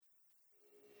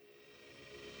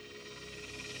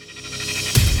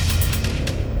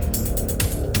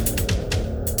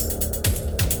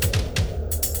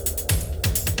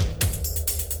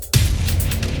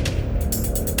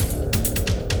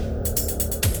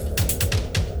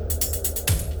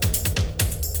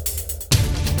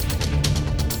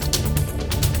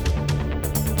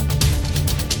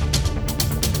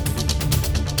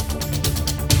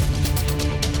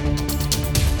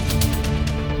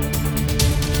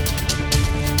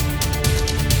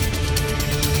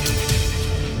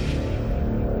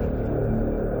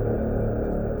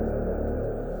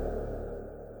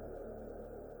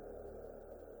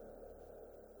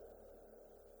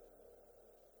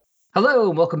Hello,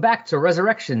 and welcome back to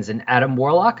Resurrections, an Adam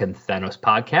Warlock and Thanos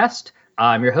podcast.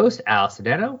 I'm your host, Al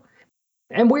Sedano,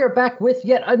 and we are back with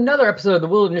yet another episode of the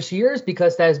Wilderness Years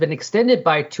because that has been extended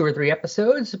by 2 or 3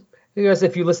 episodes. Because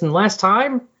if you listened last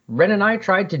time, Ren and I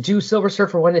tried to do Silver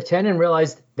Surfer 1 to 10 and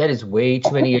realized that is way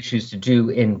too many issues to do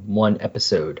in one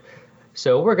episode.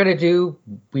 So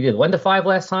we did 1 to 5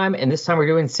 last time, and this time we're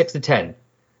doing 6 to 10.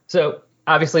 So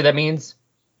obviously that means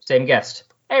same guest.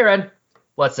 Hey, Ren.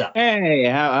 What's up? Hey,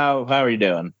 how are you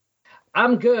doing?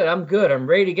 I'm good. I'm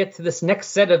ready to get to this next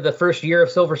set of the first year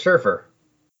of Silver Surfer.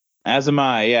 As am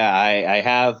I. Yeah, I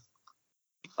have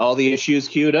all the issues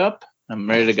queued up. I'm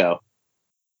ready to go.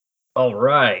 All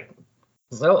right.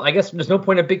 So I guess there's no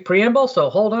point of big preamble, so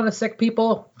hold on a sec,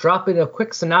 people. Drop in a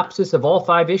quick synopsis of all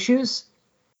 5 issues,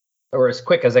 or as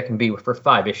quick as I can be for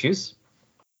 5 issues.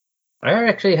 I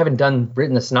actually haven't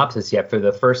written the synopsis yet for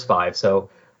the first 5, so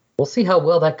we'll see how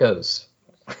well that goes.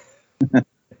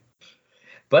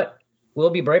 But we'll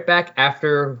be right back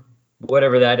after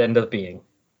whatever that ends up being.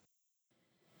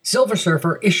 Silver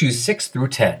Surfer issues 6 through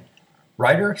 10.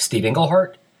 Writer Steve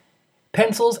Englehart.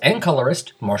 Pencils and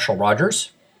colorist Marshall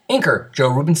Rogers. Inker Joe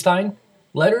Rubinstein.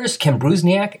 Letters Kim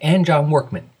Brusniak and John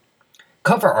Workman.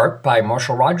 Cover art by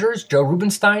Marshall Rogers, Joe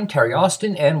Rubinstein, Terry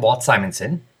Austin, and Walt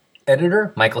Simonson.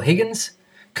 Editor Michael Higgins.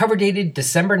 Cover dated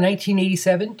December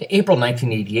 1987 to April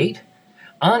 1988.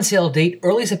 On sale date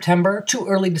early September to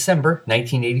early December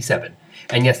 1987.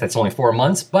 And yes, that's only 4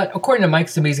 months, but according to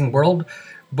Mike's Amazing World,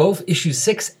 both issues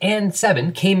 6 and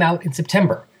 7 came out in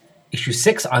September. Issue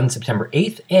 6 on September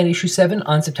 8th and issue 7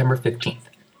 on September 15th.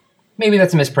 Maybe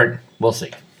that's a misprint, we'll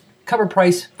see. Cover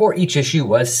price for each issue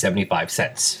was 75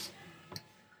 cents.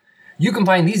 You can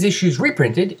find these issues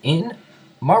reprinted in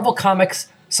Marvel Comics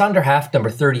Sonderheft number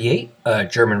 38, a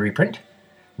German reprint,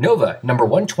 Nova number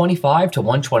 125 to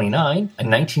 129, a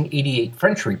 1988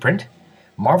 French reprint,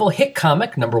 Marvel Hit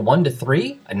Comic number 1 to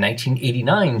 3, a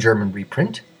 1989 German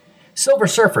reprint, Silver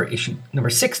Surfer issue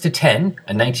number 6 to 10,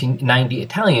 a 1990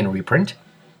 Italian reprint,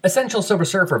 Essential Silver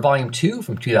Surfer Volume 2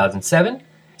 from 2007,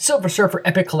 Silver Surfer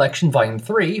Epic Collection Volume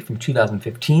 3 from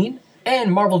 2015,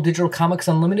 and Marvel Digital Comics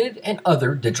Unlimited and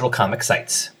other digital comic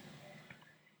sites.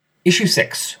 Issue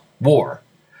 6, War.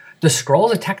 The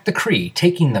Skrulls attacked the Kree,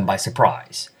 taking them by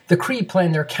surprise. The Kree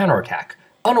plan their counterattack,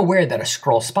 unaware that a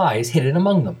Skrull spy is hidden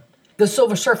among them. The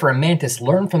Silver Surfer and Mantis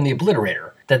learn from the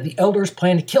Obliterator that the Elders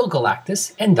plan to kill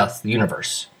Galactus and thus the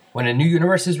universe. When a new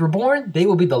universe is reborn, they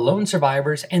will be the lone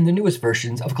survivors and the newest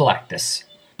versions of Galactus.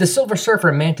 The Silver Surfer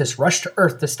and Mantis rush to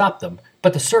Earth to stop them,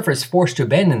 but the Surfer is forced to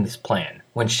abandon this plan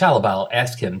when Shalla-Bal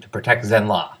asks him to protect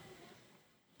Zen-La.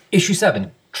 Issue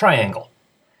 7, Triangle.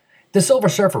 The Silver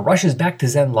Surfer rushes back to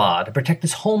Zen-La to protect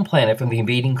his home planet from the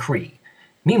invading Kree.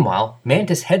 Meanwhile,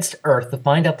 Mantis heads to Earth to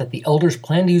find out that the Elders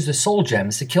plan to use the Soul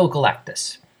Gems to kill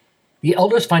Galactus. The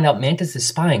Elders find out Mantis is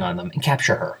spying on them and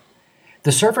capture her.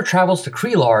 The Surfer travels to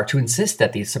Kree-Lar to insist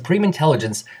that the Supreme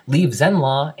Intelligence leave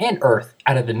Zen-La and Earth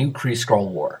out of the new Kree-Skrull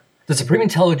War. The Supreme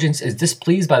Intelligence is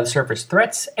displeased by the Surfer's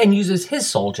threats and uses his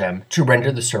Soul Gem to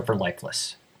render the Surfer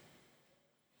lifeless.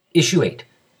 Issue 8,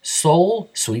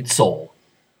 Soul, Sweet Soul.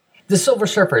 The Silver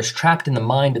Surfer is trapped in the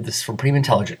mind of the Supreme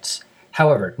Intelligence.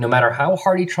 However, no matter how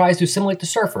hard he tries to assimilate the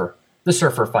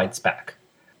Surfer fights back.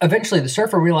 Eventually, the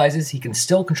Surfer realizes he can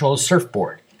still control his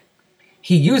surfboard.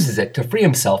 He uses it to free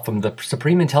himself from the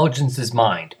Supreme Intelligence's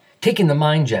mind, taking the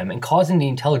Mind Gem and causing the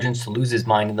Intelligence to lose his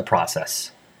mind in the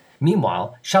process.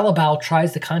 Meanwhile, Shalla-Bal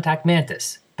tries to contact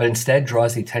Mantis, but instead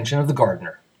draws the attention of the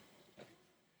Gardener.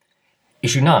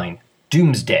 Issue 9,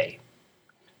 Doomsday.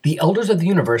 The Elders of the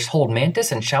Universe hold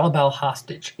Mantis and Shalla-Bal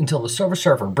hostage until the Silver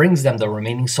Surfer brings them the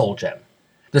remaining Soul Gem.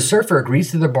 The Surfer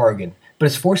agrees to their bargain, but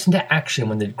is forced into action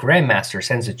when the Grandmaster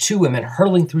sends the 2 women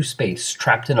hurtling through space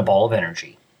trapped in a ball of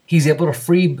energy. He's able to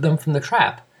free them from the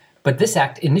trap, but this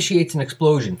act initiates an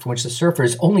explosion from which the Surfer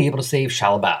is only able to save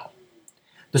Shalla-Bal.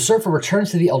 The Surfer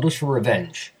returns to the Elders for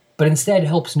revenge, but instead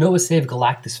helps Nova save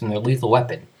Galactus from their lethal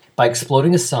weapon by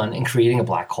exploding a sun and creating a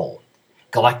black hole.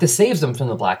 Galactus saves them from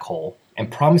the black hole and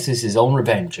promises his own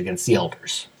revenge against the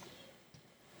Elders.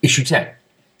 Issue 10,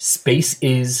 Space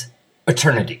is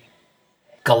Eternity.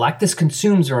 Galactus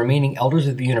consumes the remaining Elders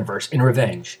of the Universe in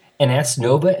revenge and asks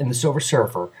Nova and the Silver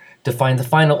Surfer to find the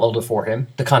final Elder for him,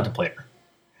 the Contemplator.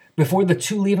 Before the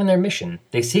 2 leave on their mission,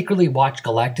 they secretly watch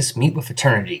Galactus meet with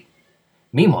Eternity.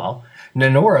 Meanwhile,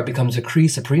 Nenora becomes a Kree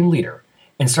Supreme Leader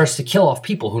and starts to kill off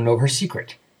people who know her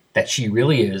secret, that she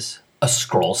really is a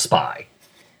Skrull spy.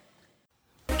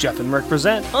 Jeff and Rick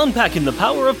present Unpacking the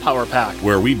Power of Power Pack,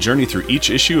 where we journey through each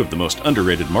issue of the most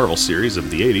underrated Marvel series of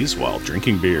the 80s while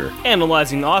drinking beer.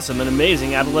 analyzing awesome and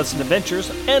amazing adolescent adventures,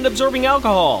 and absorbing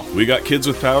alcohol. We got kids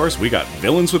with powers, we got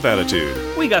villains with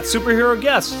attitude. We got superhero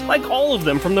guests, like all of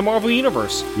them from the Marvel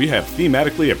Universe. We have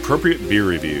thematically appropriate beer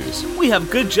reviews. We have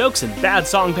good jokes and bad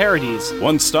song parodies.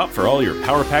 One stop for all your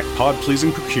Power Pack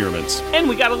pod-pleasing procurements. And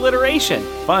we got alliteration.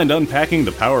 Find Unpacking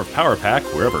the Power of Power Pack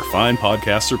wherever fine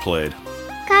podcasts are played.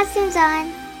 Costumes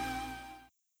on.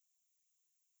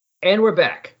 And we're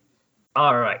back.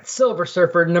 All right, Silver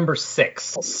Surfer number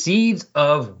 6, Seeds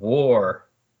of War.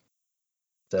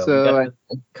 So we got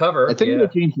the cover. I think we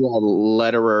changed the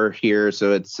letterer here,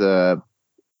 so it's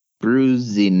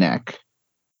Bruzinek.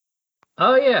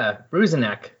 Oh yeah,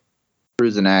 Bruzinek.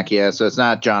 Bruzinek, yeah. So it's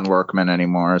not John Workman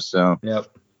anymore. So Yep.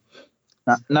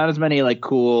 not as many like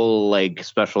cool like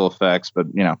special effects, but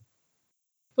you know,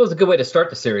 It was a good way to start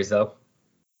the series, though.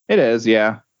 it is,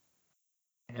 yeah.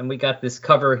 And we got this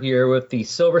cover here with the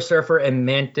Silver Surfer and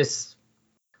Mantis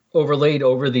overlaid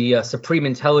over the Supreme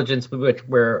Intelligence,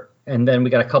 and then we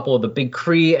got a couple of the big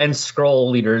Kree and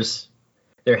Skrull leaders,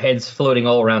 their heads floating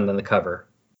all around on the cover.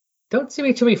 Don't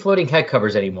see too many floating head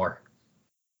covers anymore.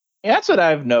 Yeah, that's what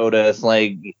I've noticed.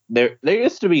 Like there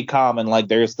used to be common, like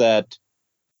there's that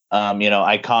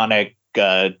iconic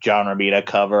John Romita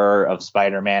cover of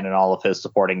Spider-Man and all of his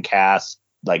supporting cast,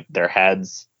 like their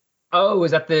heads. Oh,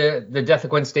 is that the Death of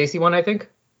Gwen Stacy one, I think?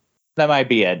 That might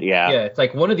be it, yeah. Yeah, it's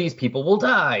like one of these people will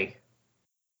die.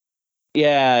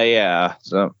 Yeah.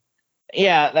 So,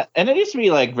 yeah, and it used to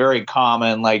be like very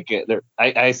common. Like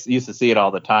I used to see it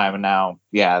all the time, and now,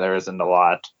 yeah, there isn't a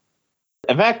lot.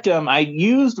 In fact, I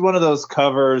used one of those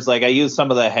covers. Like I used some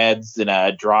of the heads in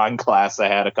a drawing class I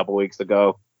had a couple weeks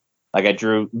ago. Like I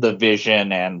drew the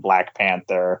Vision and Black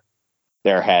Panther,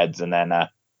 their heads, and then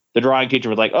the drawing teacher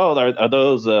was like, "Oh, are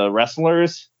those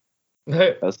wrestlers?"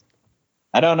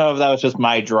 I don't know if that was just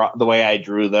the way I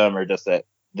drew them, or just that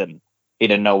he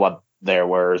didn't know what there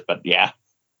were. But yeah.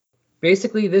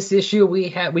 Basically, this issue we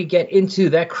get into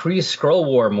that Kree Skrull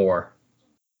war more,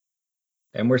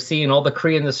 and we're seeing all the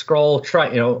Kree and the Skrull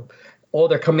try, all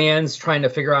their commands trying to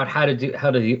figure out how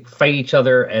to fight each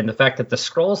other, and the fact that the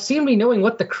Skrulls seem to be knowing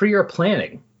what the Kree are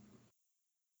planning.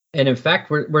 And in fact,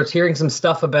 we're hearing some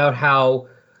stuff about how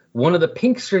one of the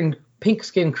pink skin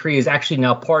Kree is actually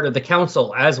now part of the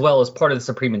Council as well as part of the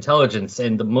Supreme Intelligence,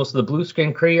 and most of the blue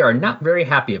skin Kree are not very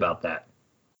happy about that.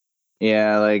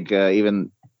 Yeah, like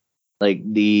even like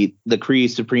the Kree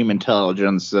Supreme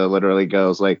Intelligence literally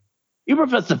goes like, "You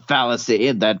profess the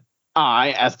fallacy that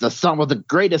I, as the son of the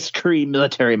greatest Kree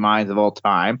military minds of all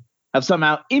time, have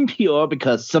somehow impure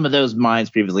because some of those minds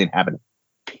previously inhabited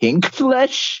pink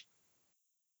flesh."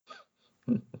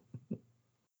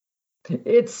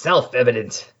 It's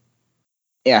self-evident.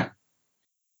 Yeah.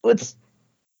 What's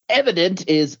evident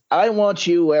is I want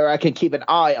you where I can keep an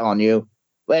eye on you,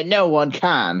 where no one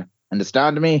can.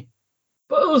 Understand me?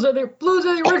 Blues are the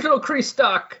original Kree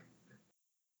stock.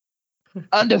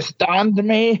 Understand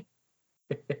me?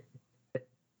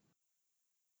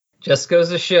 Just goes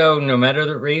to show, no matter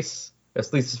the race,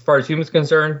 at least as far as humans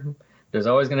concerned, there's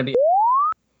always going to be.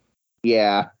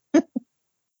 Yeah.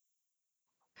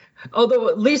 Although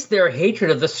at least their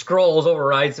hatred of the Skrulls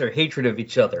overrides their hatred of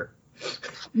each other.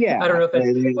 Yeah. I don't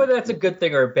know whether that's a good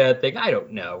thing or a bad thing. I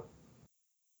don't know.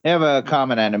 They have a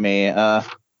common enemy. Yeah,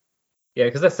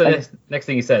 because that's the next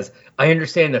thing he says. I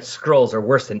understand that Skrulls are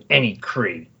worse than any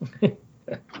Kree.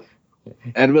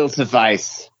 And will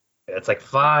suffice. It's like,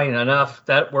 fine, enough.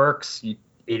 That works, you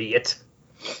idiot.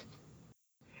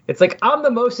 It's like, I'm the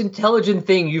most intelligent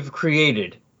thing you've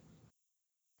created.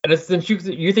 And since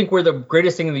you think we're the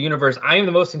greatest thing in the universe, I am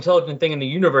the most intelligent thing in the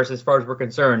universe as far as we're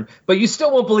concerned. But you still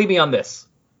won't believe me on this.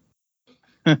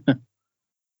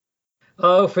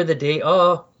 Oh, for the day.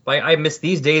 Oh, I miss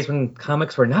these days when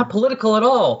comics were not political at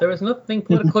all. There was nothing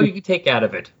political you could take out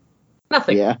of it.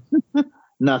 Nothing. Yeah.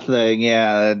 Nothing.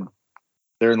 Yeah.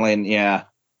 Certainly. Yeah.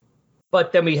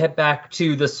 But then we head back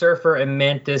to the Surfer and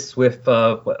Mantis with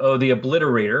the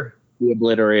Obliterator. The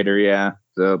Obliterator, yeah.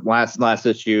 The last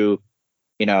issue,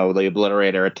 the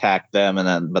Obliterator attacked them,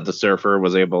 but the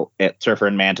Surfer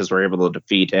and Mantis were able to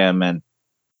defeat him, and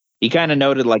he kind of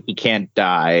noted like he can't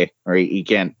die, or he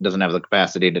doesn't have the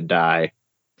capacity to die.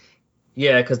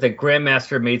 Yeah, because the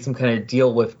Grandmaster made some kind of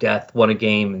deal with death, won a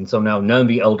game, and so now none of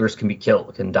the Elders can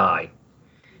die.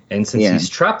 And since he's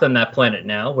trapped on that planet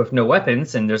now with no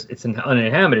weapons and it's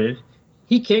uninhabited,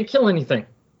 he can't kill anything.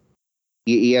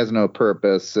 He has no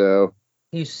purpose, so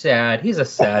he's sad. He's a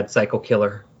sad psycho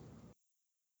killer.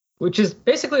 Which is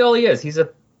basically all he is. He's a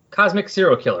cosmic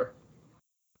serial killer.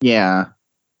 Yeah.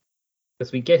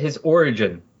 Because we get his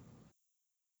origin.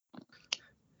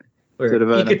 Sort of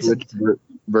an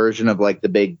version of like the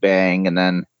Big Bang, and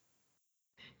then.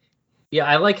 Yeah,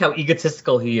 I like how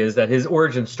egotistical he is, that his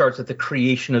origin starts with the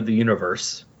creation of the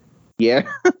universe.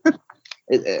 Yeah.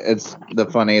 It's the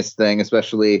funniest thing,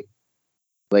 especially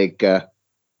like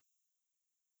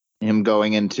him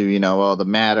going into, the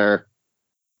matter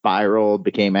spiraled,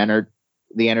 became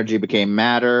the energy became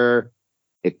matter,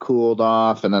 it cooled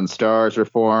off, and then stars were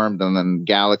formed, and then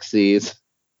galaxies.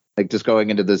 Like just going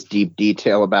into this deep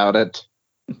detail about it.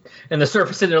 And the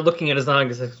surface sitting there looking at his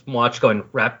watch, going,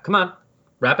 come on,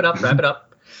 wrap it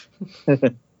up.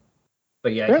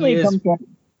 But yeah, apparently he is.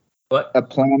 What? A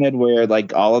planet where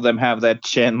like all of them have that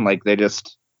chin, like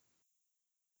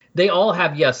they all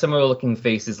have similar looking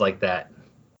faces like that.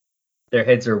 Their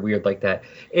heads are weird like that.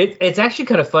 It's actually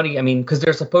kind of funny. I mean, because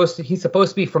he's supposed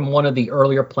to be from one of the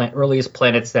earliest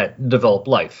planets that developed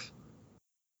life.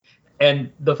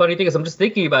 And the funny thing is, I'm just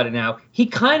thinking about it now. He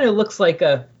kind of looks like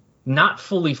a not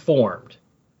fully formed.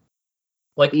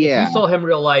 Like if you saw him in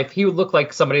real life, he would look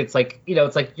like somebody that's like,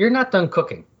 it's like you're not done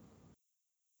cooking.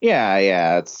 Yeah,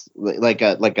 it's like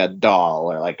a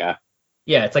doll or like a.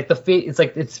 Yeah, it's like the face. It's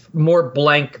like it's more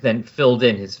blank than filled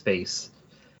in his face,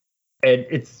 and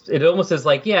it almost is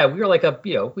like we were like a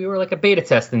beta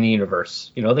test in the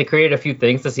universe. They created a few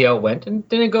things to see how it went, and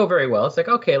didn't go very well. It's like,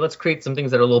 okay, let's create some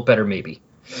things that are a little better, maybe.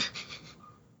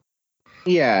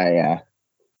 Yeah.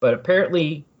 But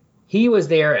apparently, he was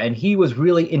there, and he was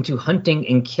really into hunting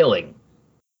and killing,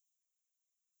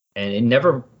 and it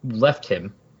never left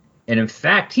him. And in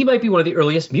fact, he might be one of the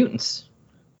earliest mutants.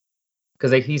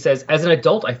 Because he says, as an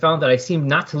adult, I found that I seemed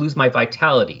not to lose my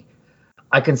vitality.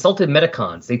 I consulted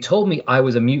medicons. They told me I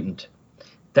was a mutant.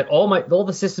 That all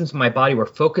the systems in my body were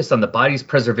focused on the body's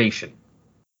preservation.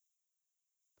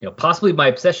 Possibly my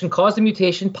obsession caused the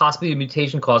mutation. Possibly the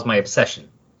mutation caused my obsession.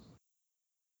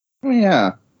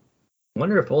 Yeah. I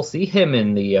wonder if we'll see him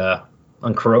in the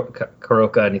on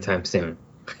Kuroka anytime soon.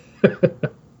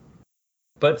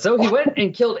 But so he went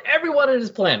and killed everyone on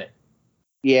his planet.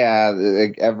 Yeah,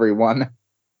 everyone.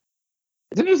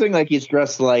 It's interesting, like he's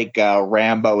dressed like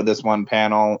Rambo with this one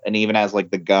panel, and he even has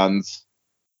like the guns.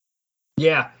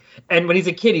 Yeah, and when he's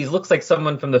a kid, he looks like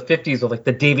someone from the 50s with like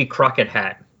the Davy Crockett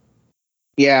hat.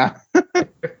 Yeah.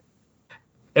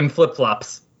 And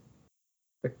flip-flops.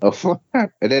 Oh, I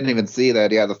didn't even see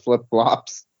that. Yeah, the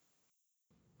flip-flops.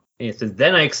 He says,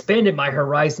 then I expanded my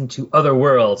horizon to other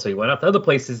worlds. So he went out to other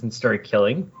places and started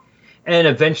killing. And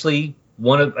eventually,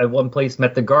 at one place,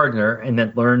 met the gardener and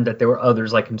then learned that there were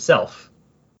others like himself.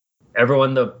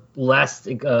 Everyone, the last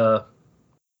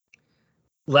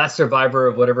survivor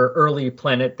of whatever early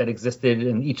planet that existed,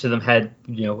 and each of them had,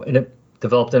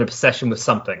 developed an obsession with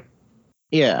something.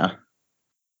 Yeah.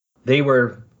 They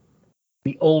were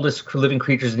the oldest living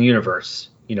creatures in the universe.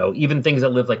 Even things that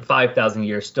lived like 5,000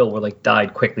 years still were like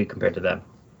died quickly compared to them.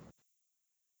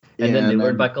 And then they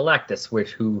learned about Galactus,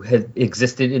 who had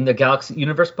existed in the galaxy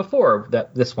universe before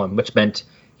this one, which meant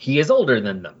he is older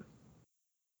than them.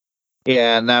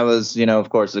 Yeah, and that was, of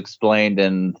course, explained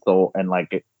in Thor, and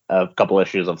like a couple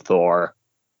issues of Thor,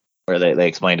 where they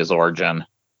explained his origin.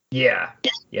 Yeah,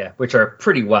 which are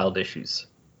pretty wild issues.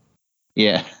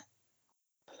 Yeah.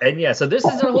 And so this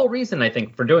is the whole reason, I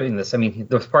think, for doing this. I mean,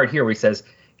 the part here where he says,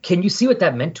 can you see what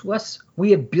that meant to us? We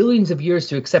had billions of years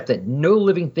to accept that no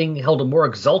living thing held a more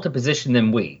exalted position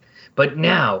than we. But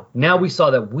now we saw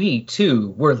that we,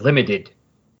 too, were limited.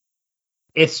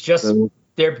 It's just,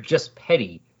 they're just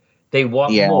petty. They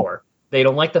want more. They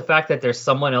don't like the fact that there's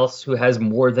someone else who has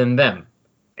more than them.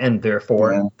 And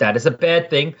therefore, that is a bad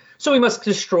thing. So we must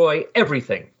destroy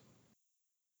everything.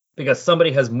 Because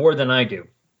somebody has more than I do.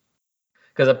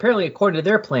 Because apparently, according to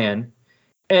their plan,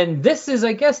 and this is,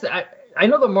 I guess, I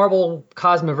know the Marvel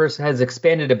Cosmoverse has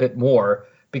expanded a bit more,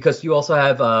 because you also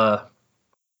have,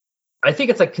 I think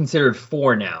it's like considered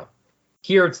 4 now.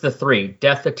 Here it's the 3,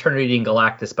 Death, Eternity, and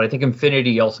Galactus, but I think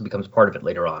Infinity also becomes part of it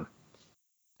later on.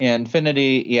 Yeah,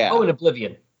 Infinity, yeah. Oh, and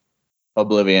Oblivion.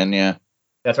 Oblivion, yeah.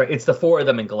 That's right, it's the 4 of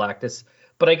them in Galactus.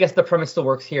 But I guess the premise still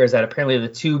works here is that apparently the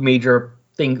 2 major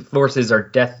forces are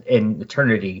Death and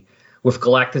Eternity, with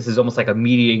Galactus is almost like a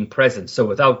mediating presence. So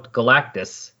without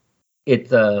Galactus,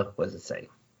 it what does it say?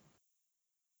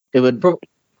 It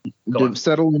would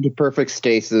settle into perfect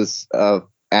stasis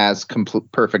as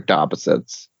perfect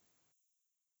opposites.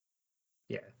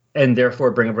 Yeah, and therefore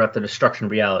bring about the destruction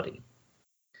of reality.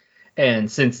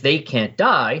 And since they can't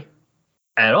die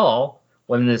at all,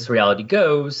 when this reality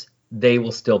goes, they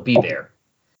will still be there.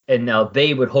 And now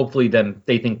they would hopefully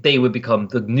they think they would become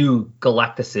the new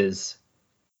Galactuses.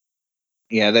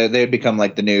 Yeah, they'd become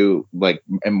like the new, like,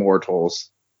 immortals.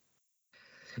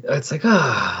 It's like,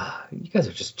 you guys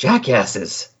are just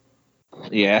jackasses.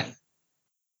 Yeah.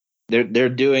 They're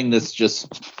doing this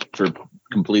just for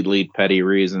completely petty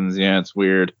reasons. Yeah, it's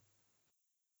weird.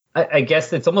 I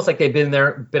guess it's almost like they've been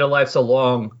alive so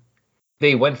long.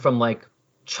 They went from like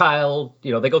child,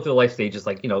 they go through the life stages,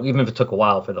 like, even if it took a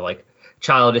while for the like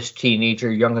childish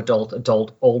teenager, young adult,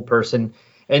 old person.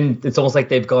 And it's almost like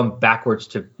they've gone backwards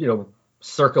to,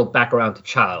 circle back around to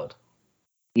child.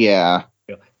 Yeah.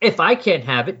 If I can't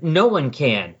have it, no one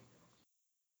can.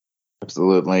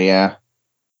 Absolutely, yeah.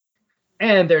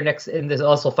 And they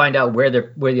also find out where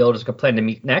the elders could plan to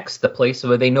meet next, the place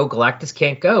where they know Galactus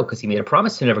can't go because he made a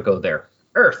promise to never go there.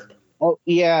 Earth. Oh,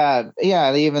 yeah.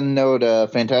 Yeah, they even note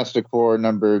Fantastic Four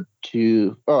number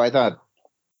 2. Oh, I thought.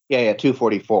 Yeah,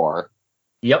 244.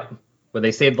 Yep. Where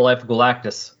they saved the life of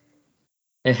Galactus.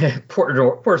 And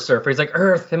poor Surfer. He's like,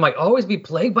 Earth, am I always be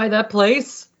plagued by that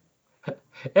place?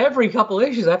 Every couple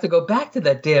issues, I have to go back to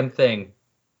that damn thing.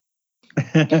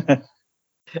 I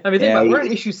mean, we're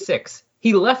in issue 6.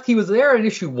 He left. He was there in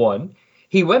issue 1.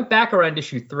 He went back around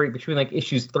issue 3, between like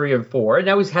issues 3 and 4, and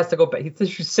now he has to go back. It's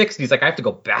issue 6, and he's like, I have to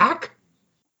go back.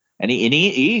 And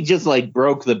he just like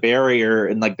broke the barrier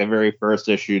in like the very first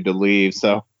issue to leave,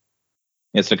 so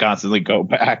he has to constantly go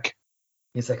back.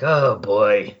 He's like, oh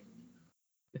boy.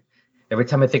 Every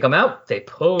time I think I'm out, they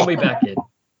pull me back in.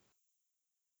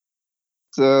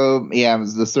 So yeah,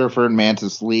 the Surfer and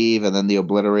Mantis leave, and then the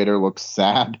Obliterator looks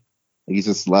sad. He's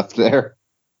just left there.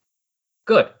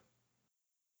 Good.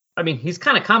 I mean, he's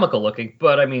kind of comical looking,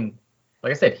 but I mean,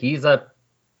 like I said, he's a,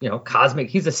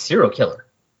 he's a serial killer.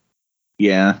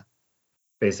 Yeah.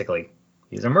 Basically.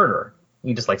 He's a murderer.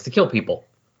 He just likes to kill people.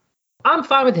 I'm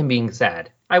fine with him being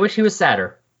sad. I wish he was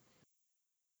sadder.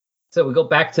 So we go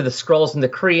back to the Skrulls and the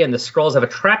Kree, and the Skrulls have a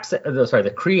trap set.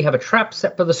 The Kree have a trap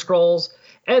set for the Skrulls,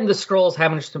 and the Skrulls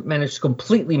have managed to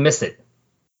completely miss it.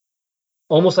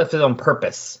 Almost left it on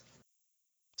purpose.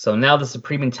 So now the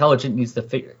Supreme Intelligence needs to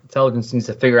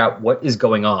figure out what is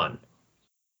going on.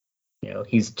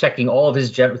 He's checking all of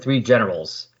his 3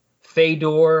 generals: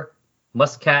 Fedor,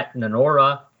 Muscat,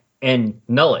 Nonora, and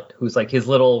Nullet, who's like his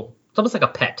little. It's almost like a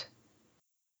pet.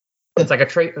 It's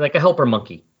like a helper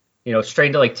monkey.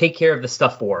 Trained to like take care of the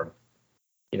stuff for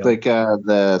him. Like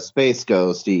the Space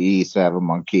Ghost, he used to have a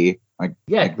monkey like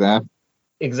that.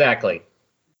 Exactly.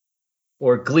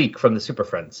 Or Gleek from the Super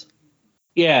Friends.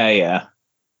 Yeah.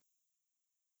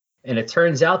 And it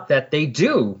turns out that they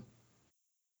do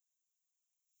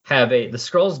have the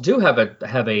Skrulls do have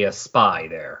a spy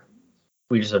there.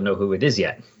 We just don't know who it is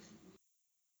yet.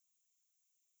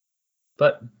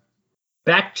 But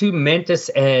back to Mantis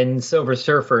and Silver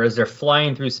Surfer as they're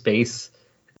flying through space.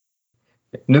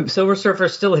 Silver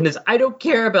Surfer's still in his I don't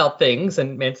care about things,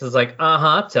 and Mantis is like,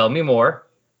 tell me more.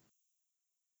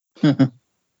 It's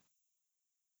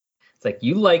like,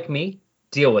 you like me,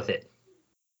 deal with it.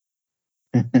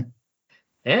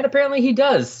 And apparently he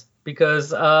does,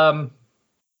 because I'm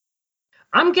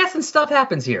guessing stuff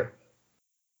happens here.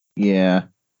 Yeah.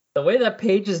 The way that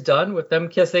page is done with them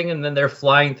kissing and then they're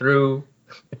flying through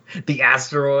the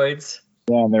asteroids.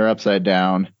 Yeah, and they're upside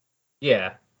down.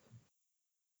 Yeah.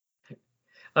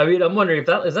 I mean, I'm wondering if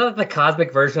is that the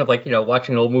cosmic version of like,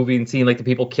 watching an old movie and seeing like the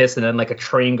people kiss and then like a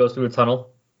train goes through a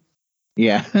tunnel?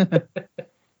 Yeah.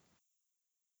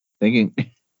 Thinking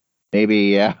maybe,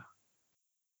 yeah.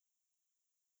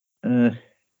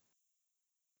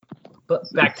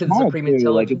 But back to the Supreme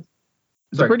Intelligence.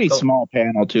 It's a pretty small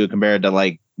panel too compared to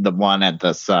like the one at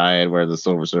the side where the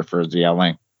Silver Surfer is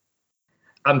yelling.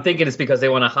 I'm thinking it's because they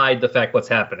want to hide the fact what's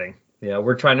happening.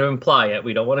 We're trying to imply it.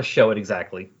 We don't want to show it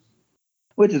exactly.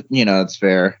 Which is, it's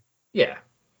fair. Yeah.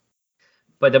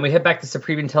 But then we head back to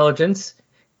Supreme Intelligence,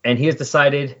 and he has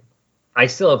decided, I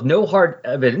still have no hard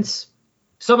evidence,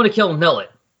 so I'm going to kill Nullet.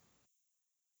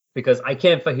 Because I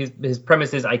can't. His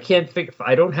premise is I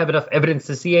don't have enough evidence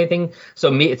to see anything.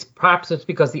 So perhaps it's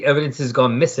because the evidence has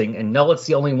gone missing, and Nullet's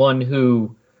the only one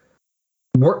who,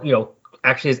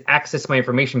 actually has access to my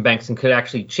information banks and could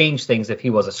actually change things if he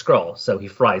was a Skrull. So he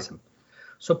fries him.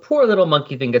 So poor little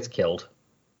monkey thing gets killed.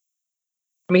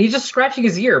 I mean, he's just scratching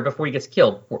his ear before he gets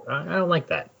killed. I don't like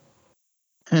that.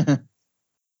 And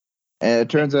it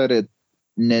turns out it's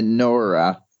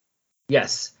Nonora.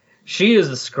 Yes, she is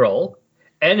a Skrull.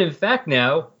 And in fact,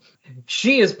 now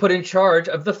she is put in charge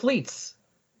of the fleets.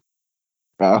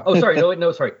 Oh, sorry.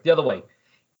 No, sorry. The other way.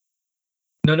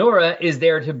 Nonora is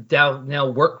there to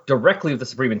now work directly with the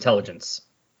Supreme Intelligence.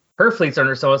 Her fleets are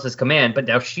under someone else's command, but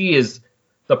now she is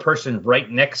the person right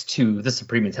next to the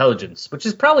Supreme Intelligence, which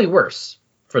is probably worse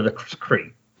for the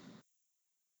Kree.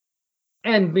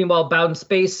 And meanwhile, bound in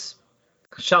space,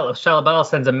 Shalabal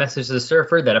sends a message to the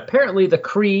Surfer that apparently the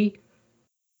Kree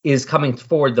is coming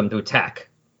toward them to attack.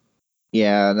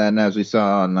 Yeah, and then as we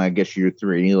saw on, I guess, year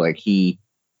 3, like, he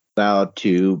vowed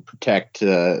to protect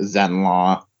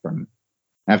Zenlaw from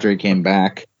after he came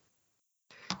back.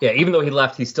 Yeah, even though he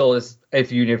left, he still is,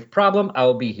 if you have a problem, I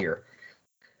will be here.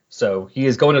 So he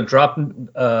is going to drop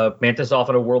Mantis off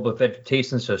in a world with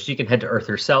vegetation so she can head to Earth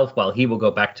herself while he will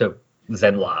go back to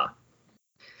Zenlaw.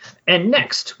 And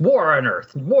next, War on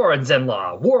Earth, War on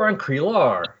Zenlaw, War on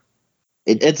Kreelar.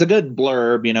 It's a good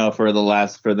blurb,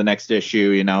 for the next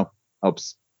issue,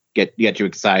 helps get you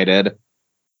excited.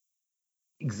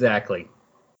 Exactly.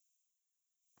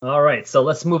 All right, so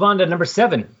let's move on to number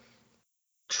 7.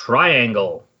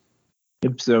 Triangle.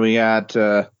 Yep, so we got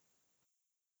the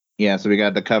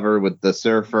cover with the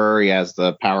Surfer. He has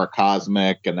the power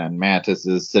cosmic, and then Mantis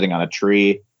is sitting on a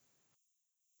tree.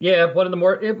 Yeah, one of the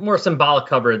more symbolic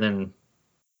cover than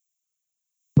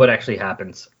what actually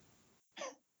happens.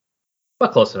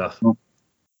 But close enough.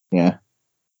 Yeah.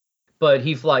 But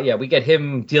we get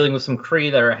him dealing with some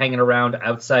Kree that are hanging around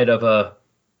outside of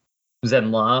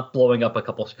Zenlaw, blowing up a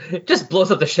couple. Just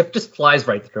blows up the ship, just flies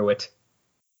right through it.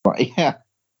 Yeah.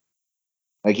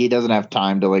 Like, he doesn't have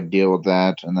time to, deal with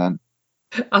that, and then...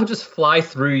 I'll just fly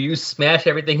through you, smash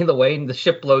everything in the way, and the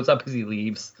ship blows up as he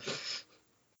leaves.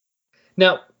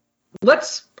 Now,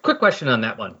 quick question on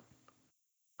that one.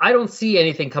 I don't see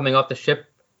anything coming off the ship.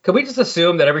 Can we just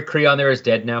assume that every Kree on there is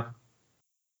dead now?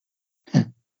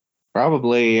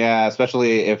 Probably, yeah,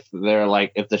 especially if they're,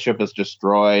 if the ship is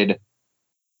destroyed,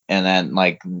 and then,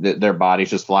 their bodies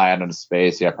just fly out into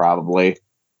space, yeah, probably.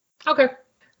 Okay.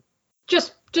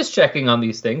 Just checking on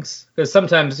these things, because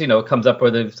sometimes, it comes up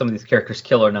whether some of these characters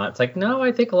kill or not. It's like, no,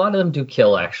 I think a lot of them do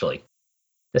kill, actually.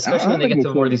 Especially when they get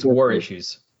to more of these war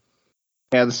issues.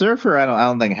 Yeah, the Surfer, I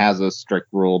don't think has a strict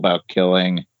rule about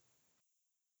killing.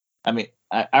 I mean,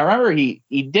 I remember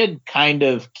he did kind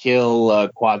of kill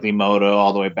Quasimodo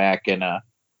all the way back in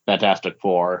Fantastic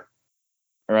Four.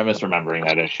 Or I'm misremembering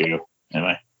that issue.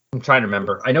 Anyway. I'm trying to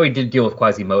remember. I know he did deal with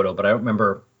Quasimodo, but I don't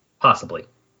remember. Possibly.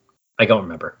 I don't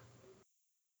remember.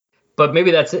 But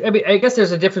maybe that's it. I mean, I guess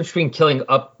there's a difference between killing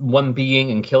up one being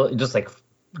and just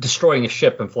destroying a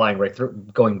ship and flying right through,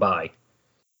 going by.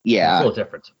 Yeah. It's a little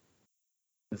different.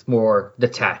 It's more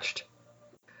detached.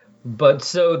 But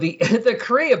so the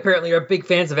Kree apparently are big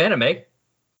fans of anime.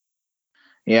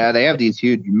 Yeah, they have these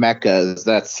huge mechas.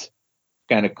 That's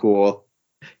kind of cool.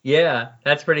 Yeah,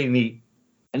 that's pretty neat.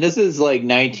 And this is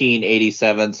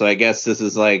 1987, so I guess this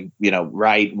is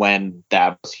right when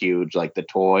that was huge, the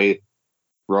toy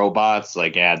robots,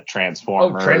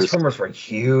 Transformers. Oh, Transformers were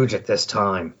huge at this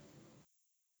time.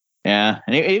 Yeah,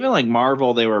 and even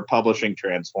Marvel, they were publishing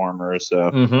Transformers,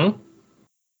 so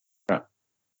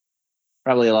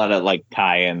probably a lot of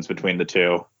tie-ins between the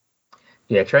two.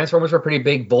 Yeah, Transformers were pretty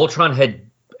big.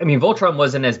 Voltron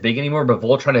wasn't as big anymore, but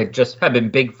Voltron had been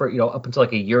big for up until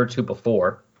a year or two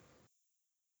before,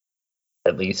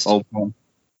 at least.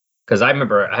 Because I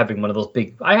remember having one of those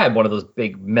big. I had one of those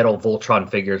big metal Voltron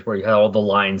figures where you had all the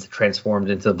lines transformed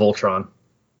into Voltron.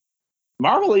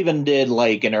 Marvel even did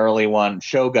an early one,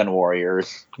 Shogun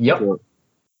Warriors. Yep.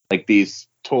 These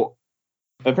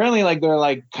apparently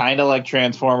they're kind of like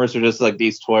Transformers, or just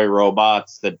these toy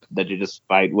robots that you just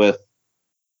fight with.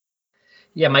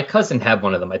 Yeah, my cousin had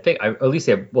one of them. I think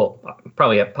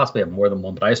possibly have more than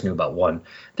one, but I just knew about one.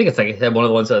 I think it's it had one of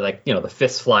the ones that the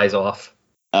fist flies off.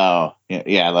 Oh,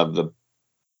 yeah, I love the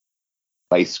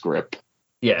vice grip.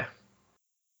 Yeah.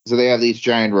 So they have these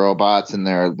giant robots, and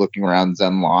they're looking around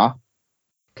Zenlaw.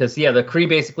 Because the Kree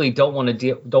basically don't want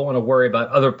to worry about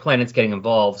other planets getting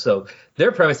involved. So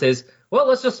their premise is, well,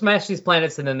 let's just smash these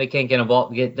planets, and then they can't get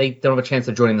involved. They don't have a chance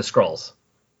of joining the Skrulls.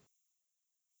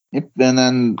 Yep, and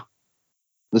then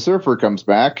the Surfer comes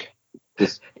back.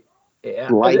 Just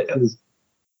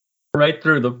right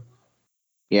through them.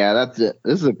 Yeah, that's it.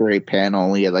 This is a great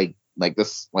panel. Yeah,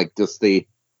 just the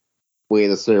way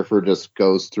the Surfer just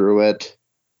goes through it.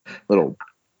 Little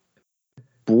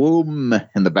boom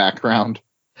in the background.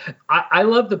 I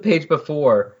love the page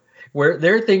before where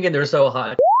they're thinking they're so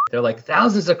hot. They're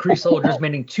thousands of Kree soldiers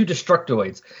manning 2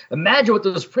 Destructoids. Imagine what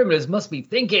those primitives must be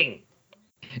thinking.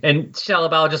 And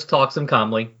Shalabal just talks them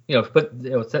calmly, put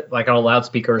on a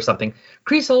loudspeaker or something.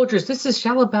 Kree soldiers, this is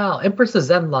Shalabal, Empress of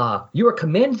Zenlaw. You are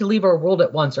commanded to leave our world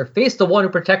at once or face the one who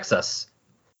protects us.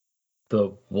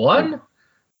 The one?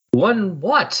 One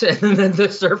what? And then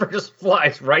the Surfer just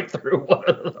flies right through one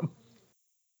of them.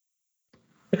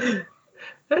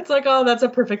 It's that's a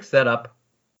perfect setup.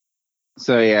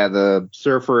 So yeah, the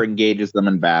Surfer engages them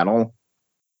in battle.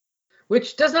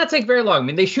 Which does not take very long. I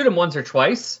mean, they shoot him once or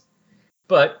twice.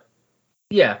 But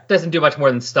Yeah, doesn't do much more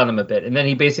than stun him a bit, and then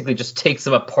he basically just takes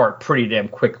him apart pretty damn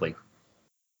quickly.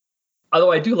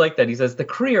 Although I do like that he says the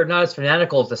Kree are not as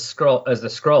fanatical as the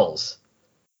Skrulls.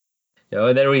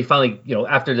 And then when he finally,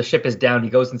 after the ship is down, he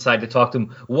goes inside to talk to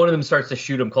him. One of them starts to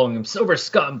shoot him, calling him silver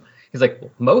scum. He's like,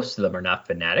 well, most of them are not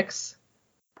fanatics.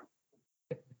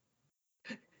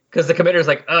 Because the commander's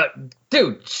like,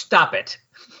 dude, stop it.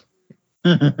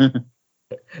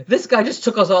 This guy just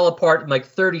took us all apart in like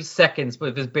 30 seconds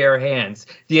with his bare hands.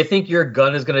 Do you think your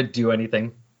gun is going to do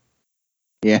anything?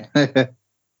 Yeah.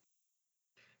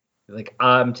 Like,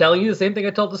 I'm telling you the same thing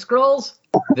I told the Skrulls.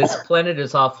 This planet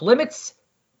is off limits.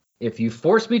 If you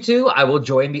force me to, I will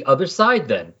join the other side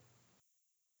then.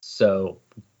 So,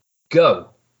 go.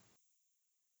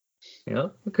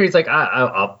 He's like,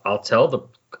 I'll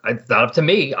tell it's not up to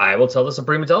me. I will tell the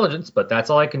Supreme Intelligence, but that's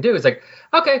all I can do. It's like,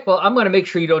 okay, well, I'm going to make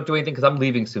sure you don't do anything because I'm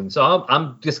leaving soon. So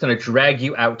I'm just going to drag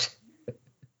you out.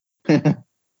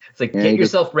 It's like, get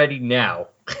yourself ready now.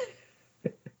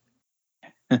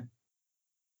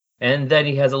 And then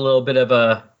he has a little bit of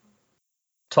a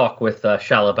talk with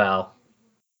Shalabal.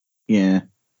 Yeah.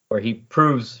 Where he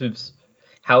proves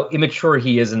how immature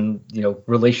he is in,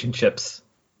 relationships.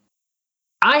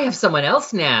 I have someone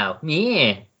else now.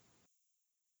 Yeah.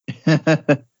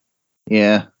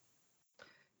 Yeah.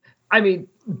 I mean,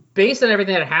 based on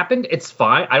everything that happened, it's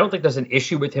fine. I don't think there's an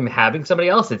issue with him having somebody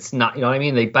else. It's not, you know what I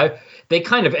mean? They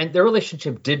kind of end, their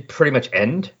relationship did pretty much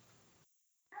end.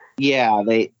 Yeah,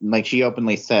 she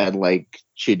openly said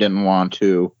she didn't want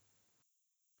to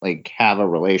have a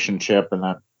relationship, and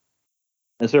then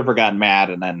the surfer got mad,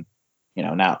 and then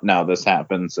now this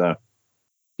happens. So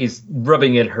he's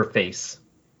rubbing it in her face.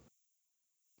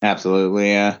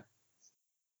 Absolutely, yeah.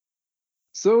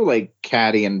 So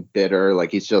catty and bitter,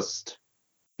 he's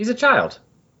a child.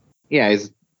 Yeah,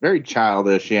 he's very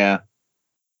childish. Yeah,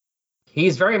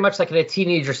 he's very much in a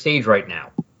teenager stage right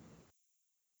now.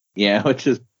 Yeah, which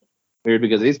is weird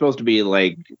because he's supposed to be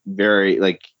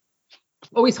very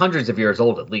he's hundreds of years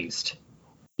old at least.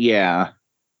 Yeah.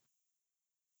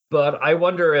 But I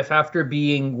wonder if after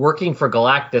working for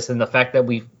Galactus and the fact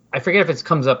that I forget if it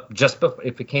comes up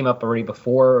if it came up already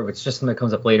before, or if it's just something that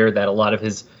comes up later, that a lot of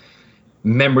his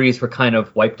memories were kind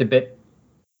of wiped a bit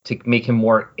to make him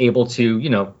more able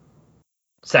to,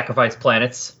 sacrifice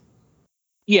planets.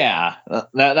 Yeah,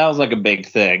 that was a big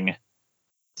thing.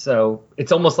 So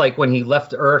it's almost like when he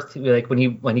left Earth, when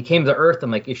he came to Earth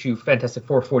in issue Fantastic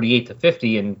Four 48 to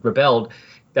 50 and rebelled,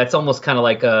 that's almost kind of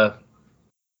like a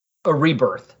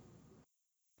rebirth.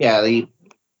 Yeah,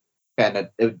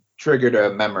 it triggered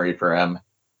a memory for him.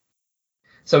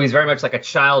 So he's very much like a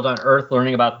child on Earth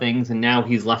learning about things, and now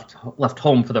he's left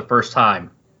home for the first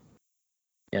time.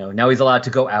 Now he's allowed to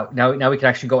go out. Now he can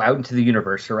actually go out into the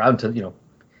universe, or out into,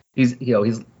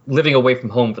 he's living away from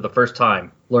home for the first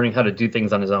time, learning how to do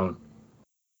things on his own.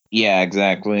 Yeah,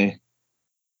 exactly.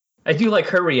 I do like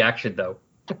her reaction, though.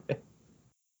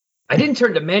 I didn't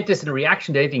turn to Mantis in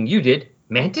reaction to anything you did.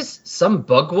 Mantis? Some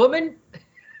bug woman?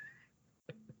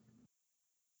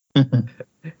 I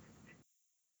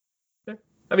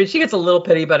mean, she gets a little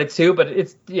petty about it, too, but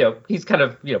it's, he's kind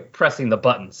of, pressing the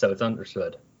button, so it's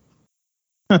understood.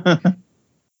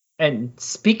 And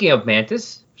speaking of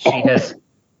Mantis, she has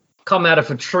come out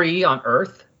of a tree on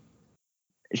Earth.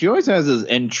 She always has this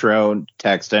intro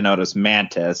text, I noticed,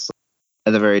 Mantis,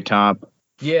 at the very top.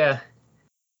 Yeah.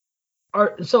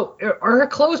 Are her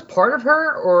clothes part of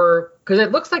her, or because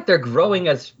it looks like they're growing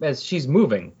as she's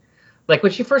moving?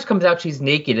 When she first comes out, she's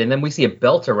naked, and then we see a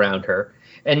belt around her.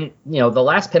 And the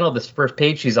last panel of this first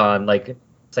page she's on,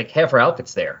 it's half her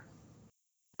outfit's there.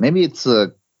 Maybe it's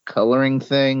a coloring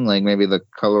thing. Maybe the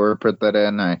colorer put that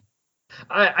in. I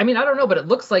mean, I don't know, but it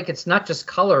looks like it's not just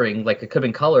coloring. It could have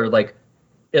been color.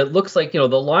 It looks like the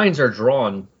lines are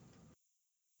drawn.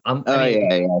 Yeah,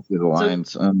 I see the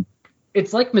lines. So,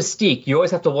 it's like Mystique. You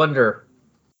always have to wonder,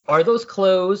 are those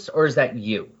clothes or is that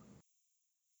you?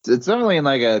 It's definitely in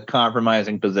a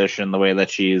compromising position, the way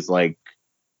that she's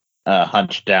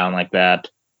hunched down like that.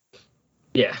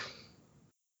 Yeah.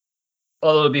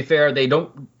 Although to be fair,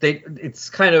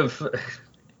 it's kind of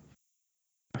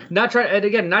not trying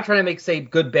to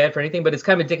make good bad for anything, but it's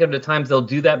kind of indicative of times they'll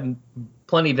do that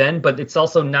plenty then, but it's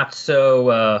also not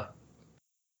so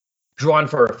drawn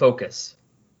for a focus.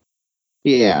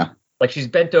 Yeah. She's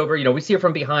bent over, we see her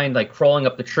from behind, crawling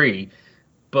up the tree,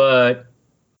 but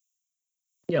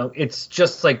it's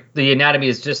just the anatomy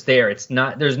is just there. It's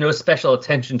not, there's no special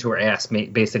attention to her ass,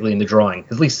 basically, in the drawing,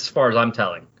 at least as far as I'm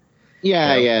telling.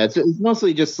 Yeah, yeah. It's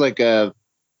mostly just a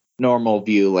normal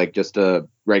view, just a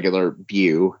regular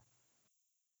view.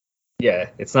 Yeah,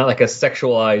 it's not a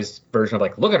sexualized version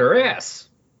of look at her ass.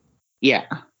 Yeah.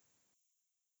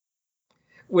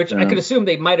 Which I could assume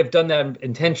they might have done that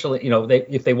intentionally.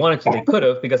 If they wanted to, they could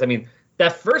have, because I mean,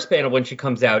 that first panel when she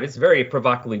comes out, it's very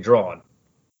provocatively drawn.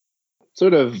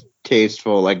 Sort of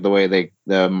tasteful, like the way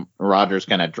Rogers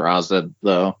kind of draws it,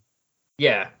 though.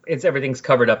 Yeah, everything's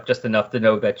covered up just enough to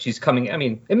know that she's coming. I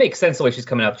mean, it makes sense the way she's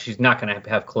coming out. She's not going to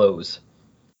have clothes,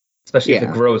 especially if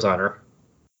it grows on her.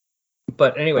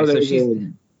 But anyway, so she's.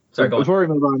 Sorry, go on. Before we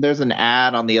move on, there's an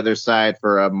ad on the other side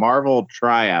for a Marvel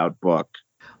tryout book.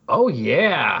 Oh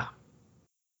yeah,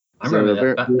 I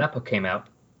remember that book came out.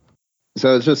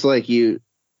 So it's just like So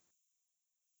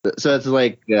it's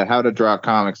like how to draw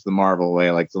comics the Marvel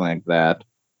way, like something like that.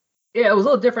 Yeah, it was a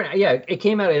little different. Yeah, it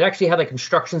came out. It actually had like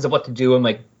instructions of what to do and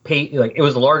like it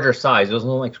was a larger size. It was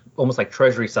almost like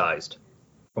treasury sized,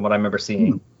 from what I remember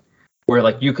seeing. Where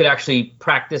like you could actually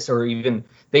practice, or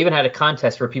they even had a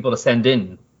contest for people to send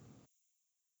in,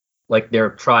 like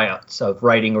their tryouts of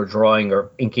writing or drawing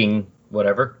or inking,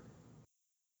 whatever.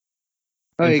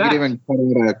 Oh, you could even put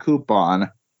out a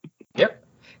coupon. Yep.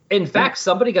 In fact,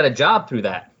 somebody got a job through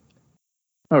that.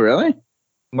 Oh, really?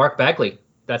 Mark Bagley.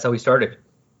 That's how he started.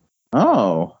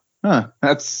 Oh,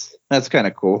 that's kind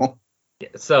of cool.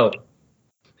 So,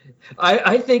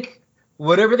 I think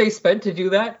whatever they spent to do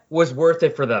that was worth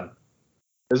it for them.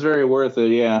 It's very worth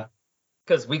it, yeah.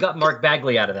 Because we got Mark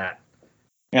Bagley out of that.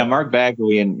 Yeah, Mark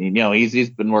Bagley, and he's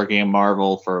been working in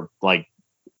Marvel for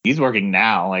he's working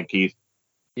now, he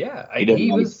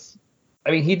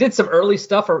did some early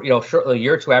stuff, or shortly a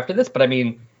year or two after this. But I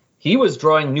mean, he was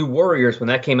drawing New Warriors when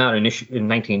that came out in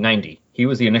 1990. He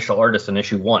was the initial artist in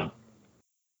issue 1.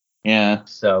 Yeah.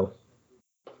 So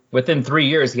within 3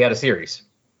 years, he had a series.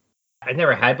 I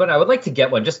never had one. I would like to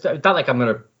get one. Just not like I'm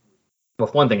gonna. Well,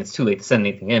 for one thing, it's too late to send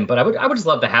anything in. But I would just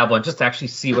love to have one, just to actually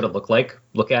see what it looked like.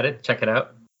 Look at it, check it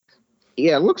out.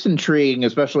 Yeah, it looks intriguing,